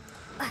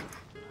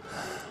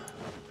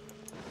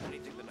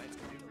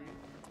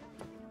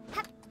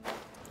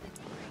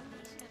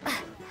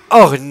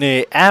 Och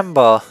nee,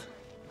 Amber.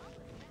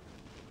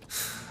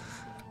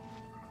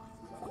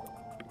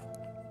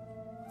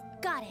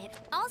 Got it.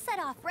 I'll set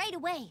off right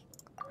away.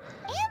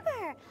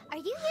 Amber, are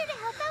you here to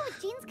help out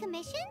with Jean's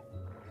commission?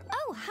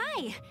 Oh,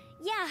 hi.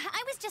 Yeah,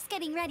 I was just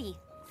getting ready.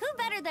 Who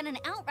better than an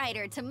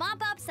outrider to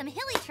mop up some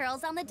hilly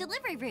trails on the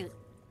delivery route?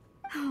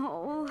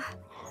 Oh.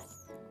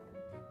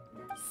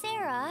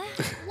 Sarah,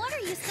 what are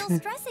you still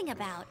stressing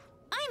about?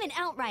 I'm an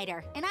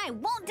outrider, and I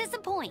won't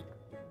disappoint.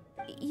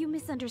 You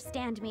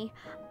misunderstand me.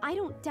 I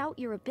don't doubt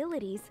your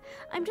abilities.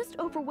 I'm just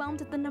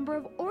overwhelmed at the number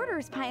of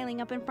orders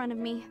piling up in front of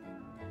me.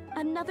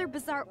 Another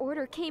bizarre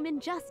order came in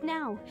just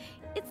now.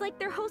 It's like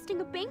they're hosting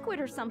a banquet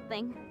or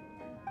something.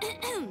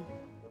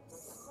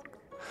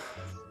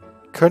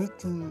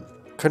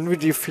 Können wir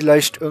dir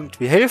vielleicht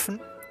irgendwie helfen?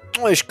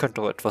 Ich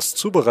könnte auch etwas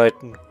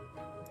zubereiten.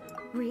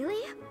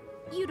 Really?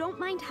 You don't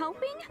mind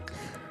helping?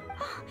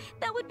 Oh,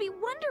 that would be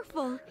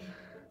wonderful.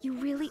 You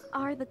really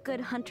are the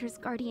good hunter's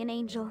guardian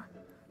angel.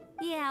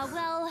 Yeah,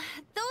 well,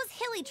 those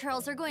hilly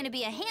trails are going to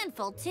be a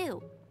handful,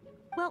 too.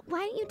 Well,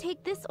 why don't you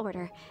take this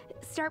order?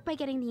 Start by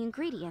getting the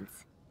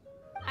ingredients.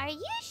 Are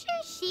you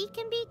sure she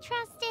can be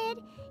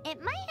trusted?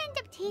 It might end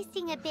up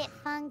tasting a bit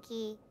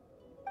funky.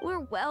 We're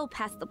well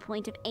past the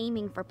point of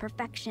aiming for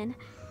perfection.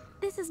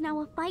 This is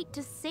now a fight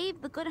to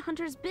save the good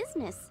hunter's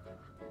business.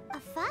 A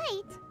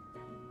fight?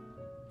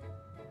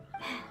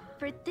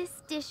 For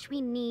this dish we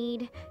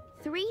need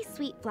 3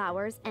 sweet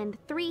flowers and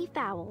 3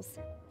 fowls.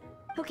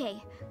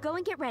 Okay, go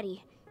and get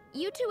ready.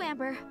 You too,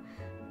 Amber.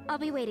 I'll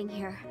be waiting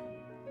here.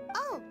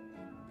 Oh,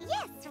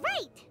 yes,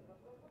 right!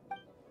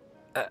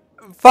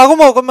 Warum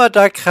auch immer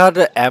da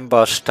gerade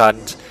Amber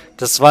stand,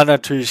 das war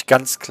natürlich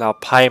ganz klar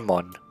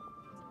Paimon.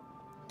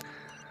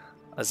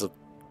 Also...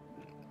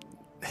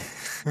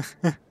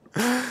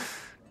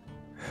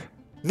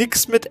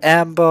 Nix mit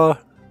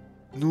Amber,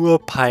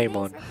 nur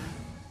Paimon.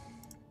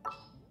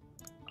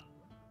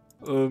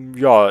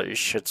 Ja, ich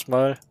schätze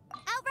mal.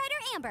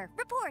 Outrider Amber,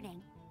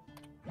 reporting.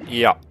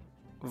 Ja,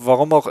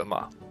 warum auch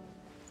immer.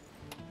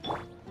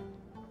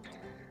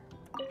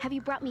 Have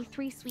you brought me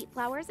 3 sweet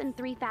flowers and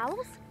 3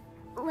 fowls?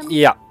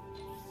 Ja.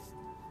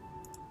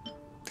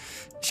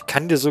 Ich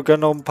kann dir sogar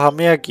noch ein paar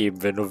mehr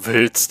geben, wenn du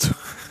willst.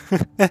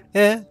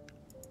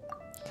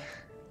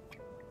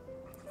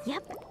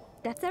 Yep,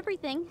 that's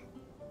everything.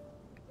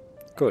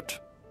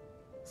 Gut.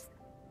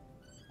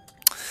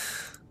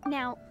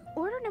 Now,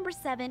 order number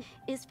 7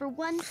 is for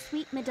 1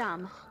 sweet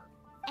madame.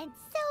 And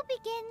so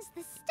begins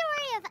the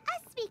story of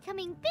us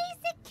becoming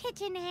basic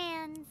kitchen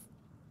hands.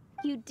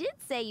 You did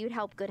say you'd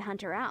help Good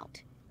Hunter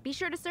out. Be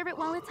sure to serve it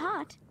while it's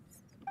hot.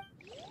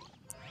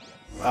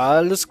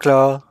 Alles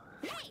klar.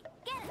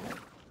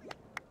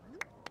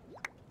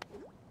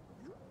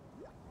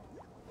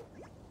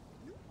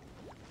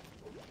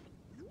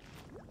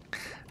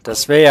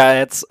 Das wäre ja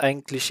jetzt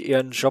eigentlich eher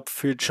ein Job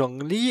für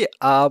Zhongli,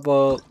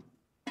 aber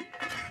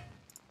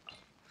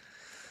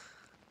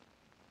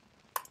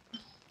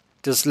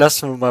das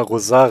lassen wir mal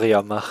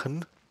Rosaria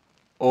machen.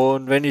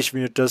 Und wenn ich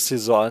mir das hier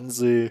so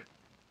ansehe,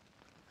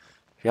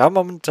 wir haben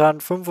momentan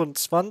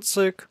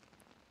 25,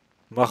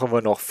 machen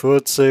wir noch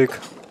 40.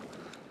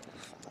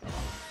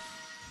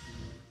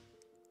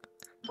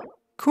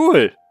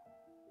 Cool.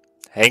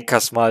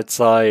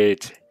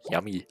 Henkersmahlzeit.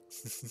 Yummy.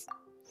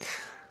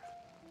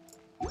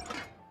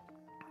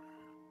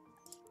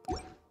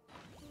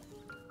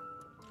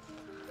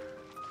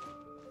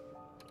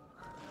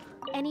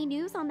 Any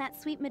news on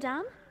that sweet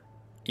madame?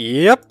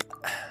 Yep.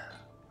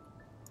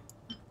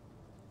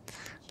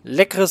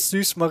 Leckeres,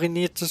 süß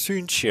mariniertes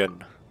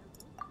Hühnchen.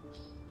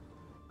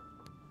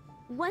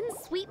 One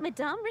sweet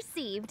madame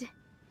received.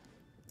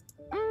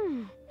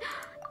 Mmm.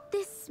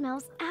 This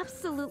smells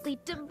absolutely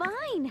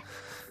divine.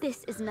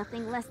 This is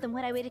nothing less than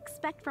what I would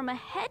expect from a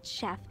head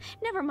chef,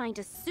 never mind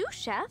a sous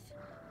chef.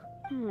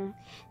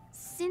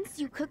 Since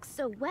you cook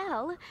so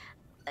well,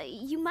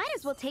 you might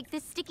as well take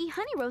this sticky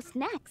honey roast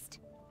next.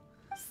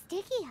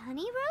 Sticky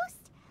honey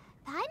roast?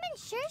 I'm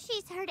sure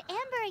she's heard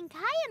Amber and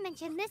Kaya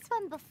mention this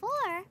one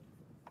before.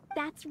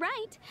 That's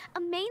right, a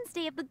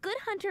mainstay of the Good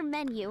Hunter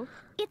menu.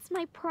 It's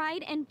my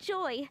pride and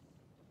joy.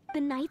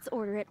 The knights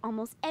order it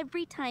almost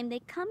every time they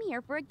come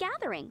here for a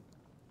gathering.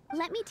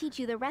 Let me teach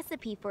you the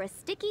recipe for a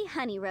sticky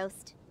honey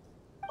roast.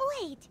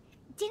 Wait,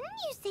 didn't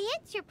you say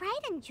it's your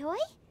pride and joy?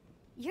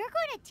 You're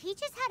going to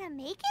teach us how to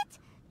make it?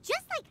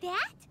 Just like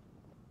that?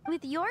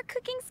 With your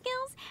cooking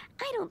skills,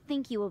 I don't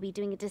think you will be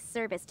doing a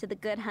disservice to the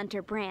Good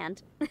Hunter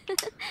brand.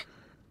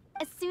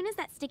 As soon as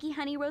that sticky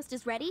honey roast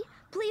is ready,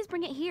 please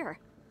bring it here.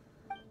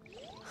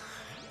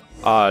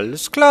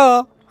 Alles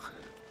klar.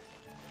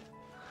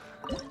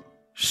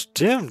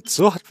 Stimmt,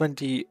 so hat man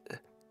die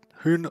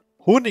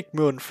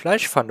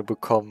Honigmöhren-Fleischpfanne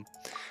bekommen.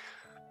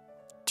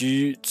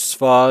 Die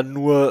zwar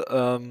nur,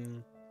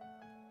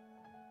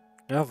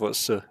 ja, wo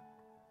ist sie?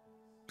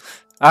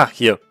 Ah,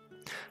 hier.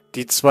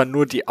 Die zwar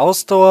nur die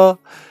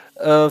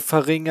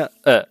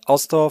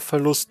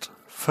Ausdauerverlust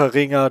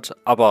verringert,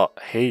 aber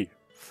hey.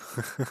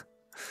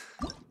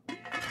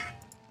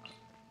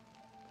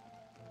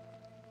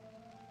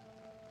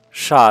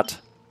 Schade.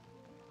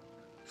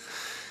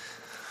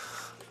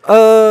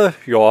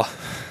 Ja.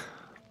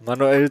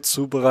 Manuell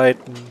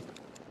zubereiten.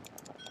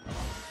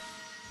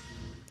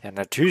 Ja,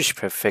 natürlich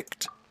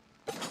perfekt.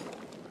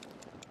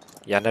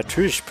 Ja,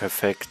 natürlich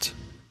perfekt.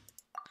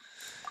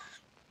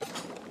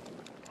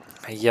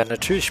 Ja,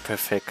 natürlich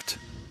perfekt.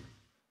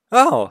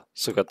 Oh,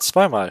 sogar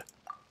zweimal.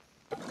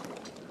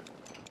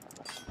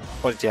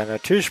 Und ja,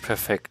 natürlich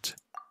perfekt.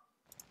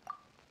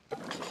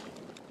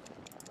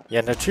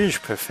 Ja,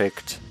 natürlich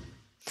perfekt.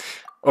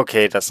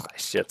 Okay, das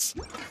reicht jetzt.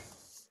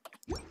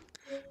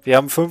 Wir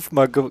haben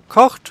 5-mal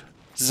gekocht,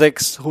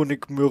 6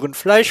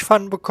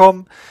 Honigmöhren-Fleischpfannen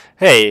bekommen.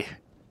 Hey,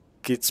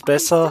 geht's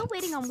besser? I'm still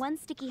waiting on one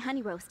sticky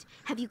honey roast.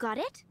 Have you got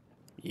it?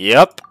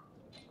 Yep.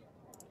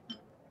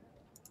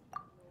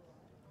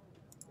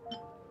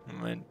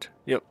 Moment.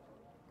 Yep.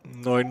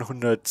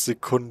 900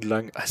 Sekunden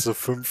lang, also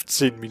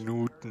 15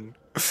 Minuten.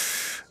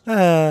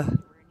 This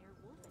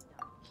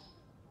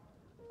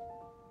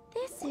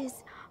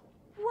is...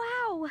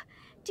 Wow!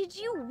 Did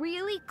you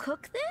really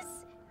cook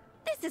this?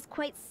 This is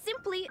quite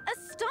simply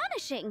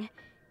astonishing!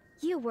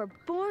 You were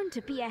born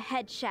to be a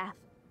head chef.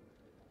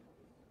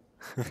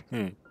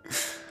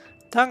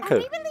 Danke. Are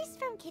we released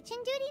from kitchen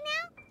duty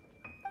now?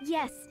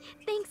 Yes,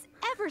 thanks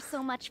ever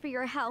so much for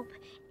your help.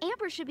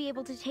 Amber should be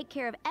able to take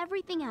care of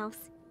everything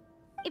else.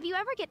 If you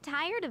ever get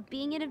tired of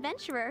being an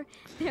adventurer,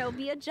 there'll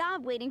be a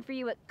job waiting for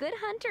you at Good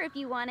Hunter if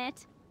you want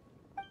it.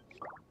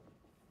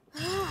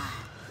 I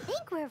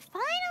think we're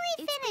finally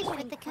finished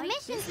with the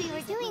commissions we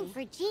were doing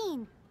for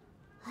Jean.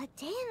 A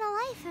day in the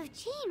life of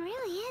Jean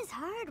really is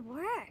hard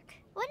work.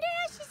 Wonder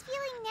how she's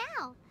feeling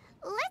now.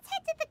 Let's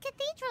head to the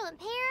cathedral and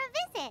pay her a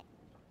visit.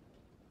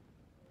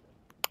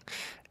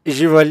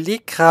 Ich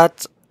überlege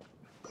gerade,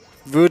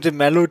 würde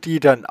Melody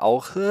dann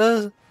auch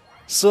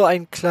so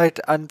ein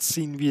Kleid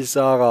anziehen wie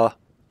Sarah,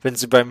 wenn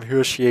sie beim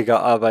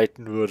Hirschjäger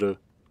arbeiten würde?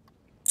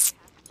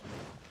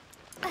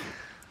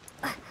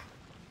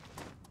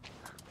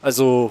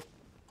 Also,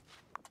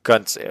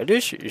 ganz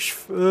ehrlich, ich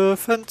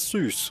fänd's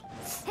süß.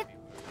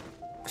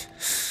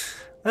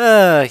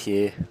 Ah,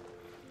 je.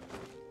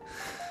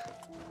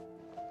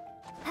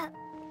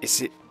 Ist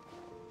sie...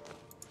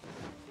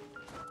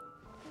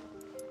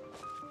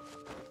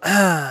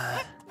 Ah.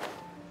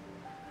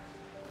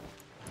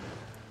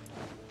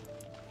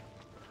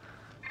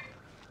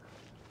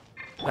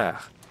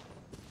 Ach.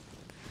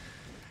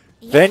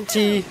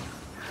 Venti.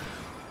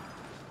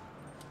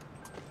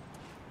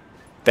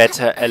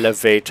 Better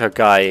elevator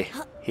guy.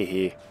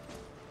 Hehe.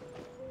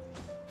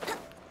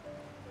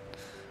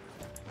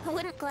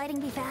 Wouldn't gliding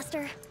be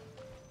faster?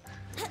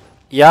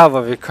 Ja,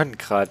 aber wir können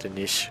gerade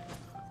nicht.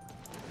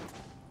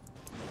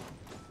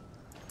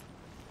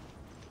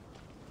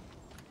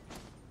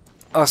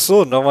 Ach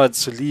so, nochmal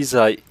zu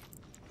Lisa.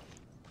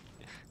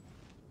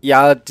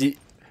 Ja, die...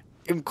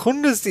 Im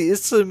Grunde, sie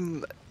ist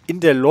im in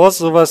der Lore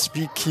sowas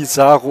wie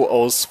Kizaru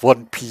aus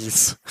One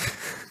Piece.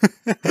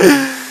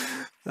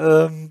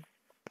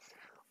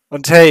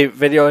 Und hey,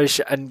 wenn ihr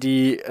euch an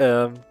die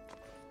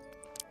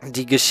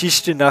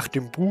Geschichte nach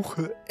dem Buch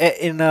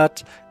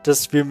erinnert,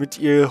 das wir mit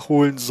ihr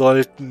holen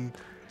sollten,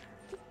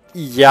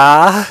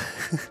 ja.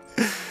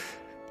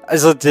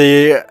 Also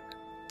der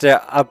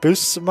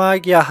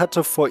Abyss-Magier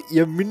hatte vor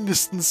ihr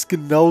mindestens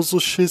genauso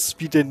Schiss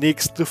wie der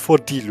nächste vor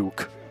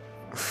Diluc.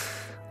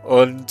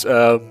 Und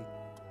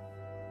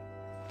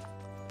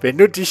wenn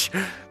du dich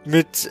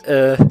mit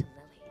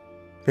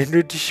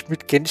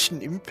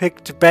Genshin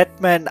Impact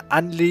Batman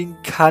anlegen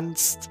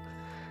kannst,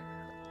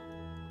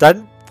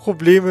 dann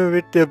Probleme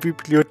mit der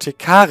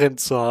Bibliothekarin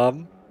zu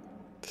haben,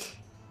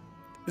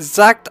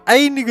 sagt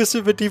einiges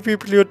über die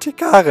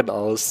Bibliothekarin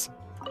aus.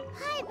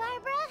 Hi,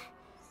 Barbara.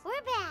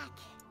 We're back.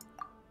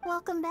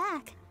 Welcome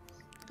back.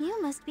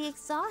 You must be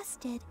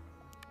exhausted.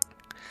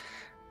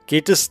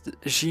 Geht es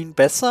Jean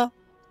besser?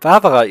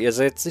 Barbara, ihr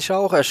seid sicher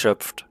auch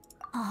erschöpft.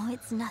 Oh,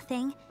 it's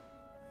nothing.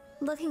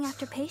 Looking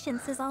after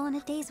patients is all in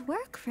a day's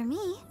work for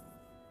me.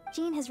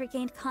 Jean has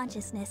regained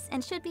consciousness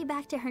and should be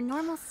back to her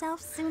normal self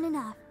soon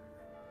enough.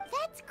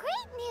 That's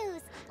great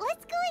news.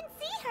 Let's go and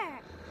see her.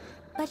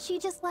 But she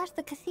just left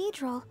the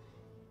cathedral.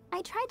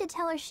 I tried to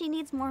tell her she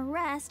needs more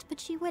rest,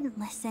 but she wouldn't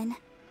listen.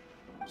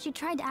 She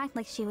tried to act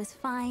like she was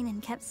fine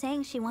and kept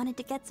saying she wanted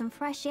to get some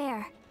fresh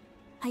air.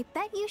 I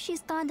bet you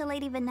she's gone to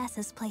Lady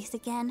Vanessa's place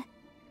again.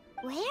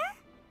 Where?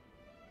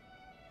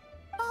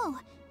 Oh,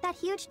 that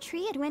huge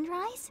tree at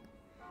Windrise?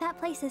 That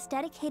place is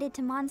dedicated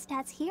to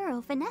Mondstadt's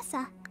hero,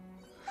 Vanessa.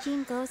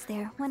 Jean goes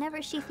there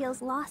whenever she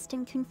feels lost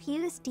and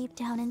confused deep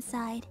down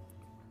inside.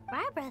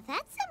 Barbara,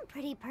 that's some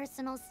pretty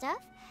personal stuff.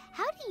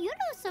 How do you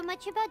know so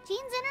much about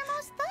Jean's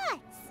innermost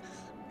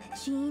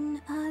thoughts?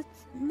 Jean,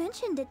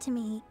 mentioned it to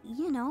me,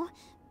 you know,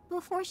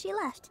 before she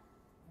left.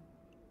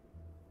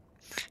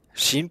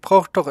 Jean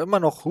braucht doch immer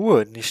noch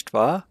Ruhe, nicht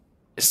wahr?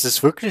 Ist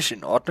es wirklich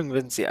in Ordnung,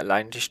 wenn sie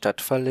allein die Stadt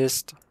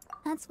verlässt?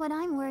 That's what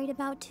I'm worried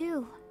about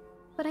too.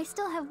 But I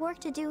still have work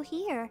to do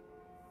here.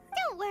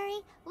 Don't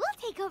worry, we'll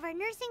take over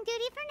nursing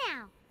duty for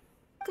now.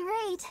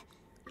 Great.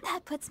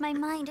 That puts my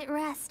mind at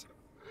rest.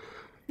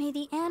 May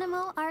the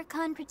Animal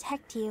Archon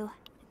protect you.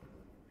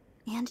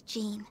 And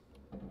Jean.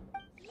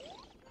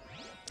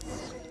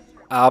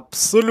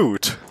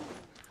 Absolut.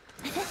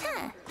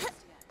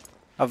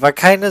 Aber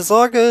keine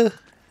Sorge,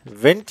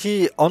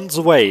 Venti on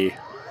the way.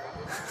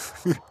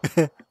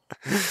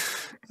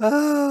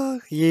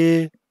 Ach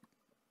je.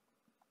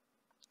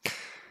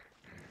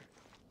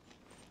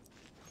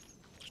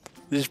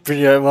 Ich bin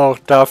ja immer auch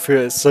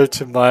dafür, es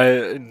sollte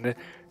mal ein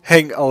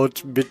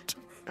Hangout mit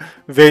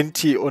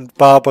Venti und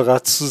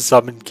Barbara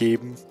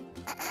zusammengeben.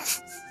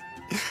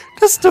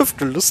 Das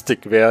dürfte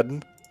lustig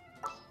werden.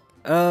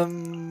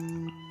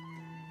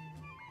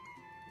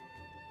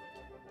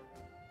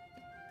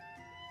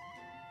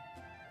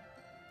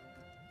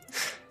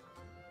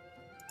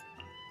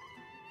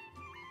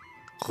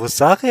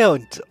 Rosaria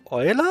und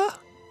Euler?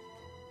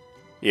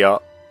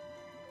 Ja.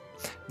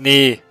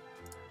 Nee.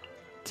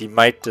 Die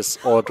Maid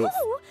des Ordo.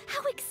 Oh,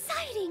 how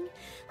exciting!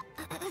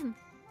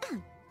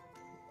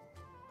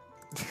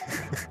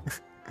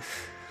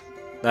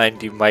 Nein,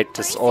 die Maid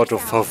des Ordo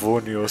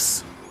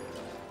Favonius.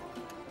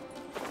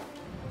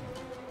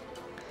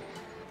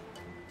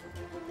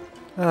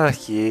 Ach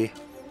je.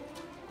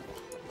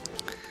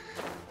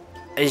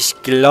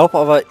 Ich glaube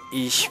aber,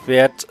 ich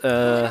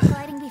werde,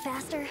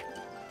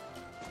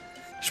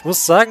 ich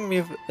muss sagen,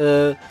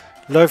 mir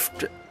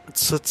läuft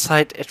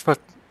zurzeit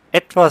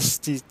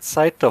etwas die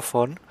Zeit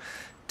davon.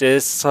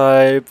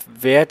 Deshalb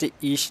werde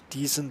ich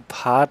diesen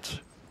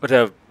Part,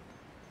 oder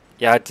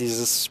ja,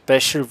 dieses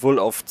Special wohl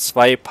auf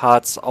 2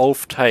 Parts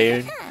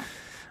aufteilen.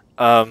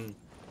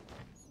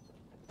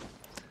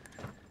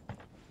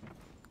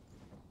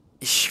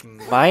 Ich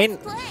meine,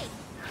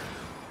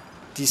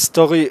 die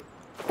Story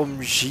um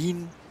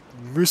Jean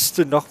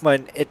müsste nochmal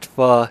in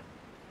etwa,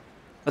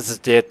 also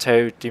der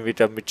Teil, den wir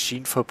da mit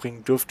Jean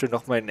verbringen, dürfte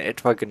nochmal in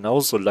etwa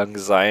genauso lang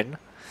sein.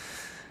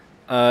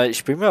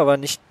 Ich bin mir aber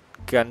nicht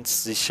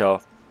ganz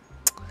sicher.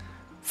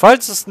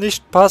 Falls es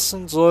nicht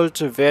passen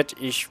sollte, werde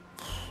ich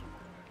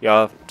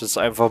ja das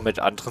einfach mit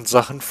anderen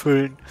Sachen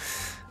füllen.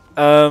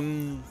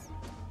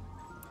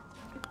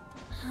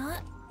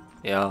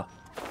 Ja.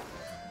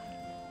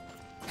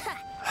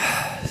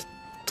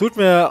 Tut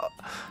mir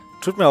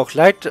auch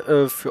leid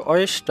für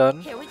euch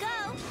dann,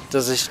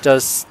 dass ich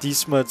das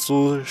diesmal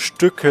so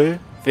stückel,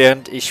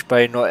 während ich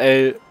bei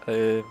Noel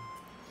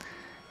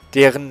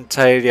deren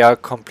Teil ja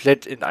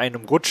komplett in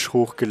einem Rutsch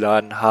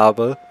hochgeladen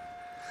habe.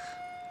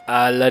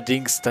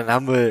 Allerdings, dann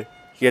haben wir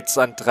jetzt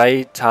an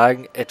 3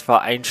 Tagen etwa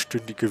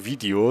einstündige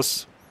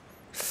Videos.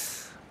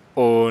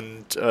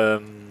 Und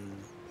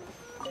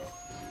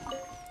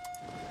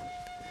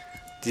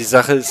die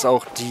Sache ist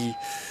auch die,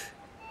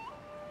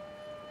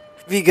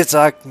 wie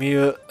gesagt,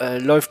 mir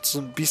läuft so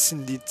ein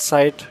bisschen die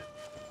Zeit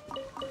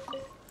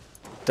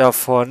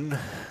davon,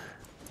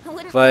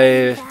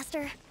 weil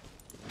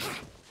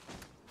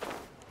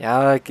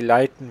ja,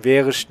 gleiten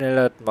wäre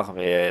schneller, das machen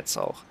wir ja jetzt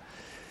auch.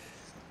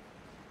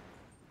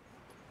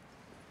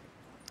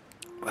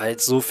 Weil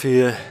so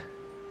viel...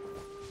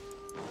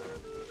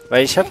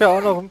 Weil ich habe ja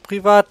auch noch ein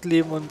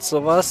Privatleben und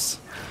sowas.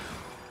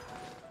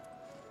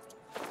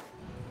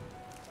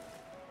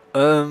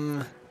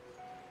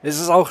 Es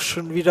ist auch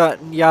schon wieder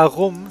ein Jahr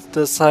rum.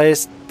 Das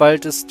heißt,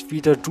 bald ist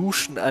wieder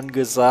Duschen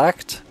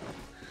angesagt.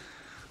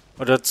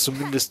 Oder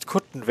zumindest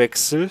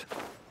Kuttenwechsel.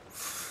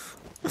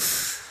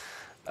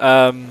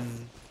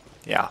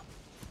 Ja.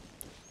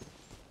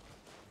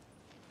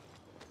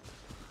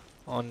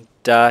 Und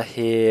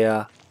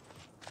daher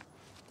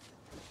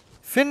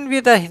finden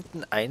wir da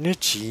hinten eine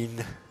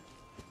Jean.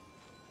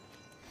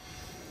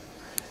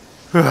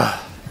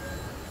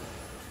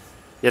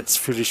 Jetzt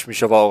fühle ich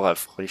mich aber auch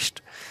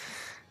erfrischt.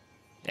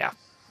 Ja.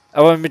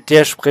 Aber mit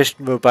der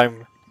sprechen wir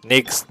beim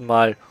nächsten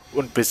Mal.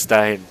 Und bis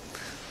dahin.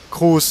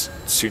 Gruß,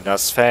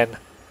 Zynas Fan.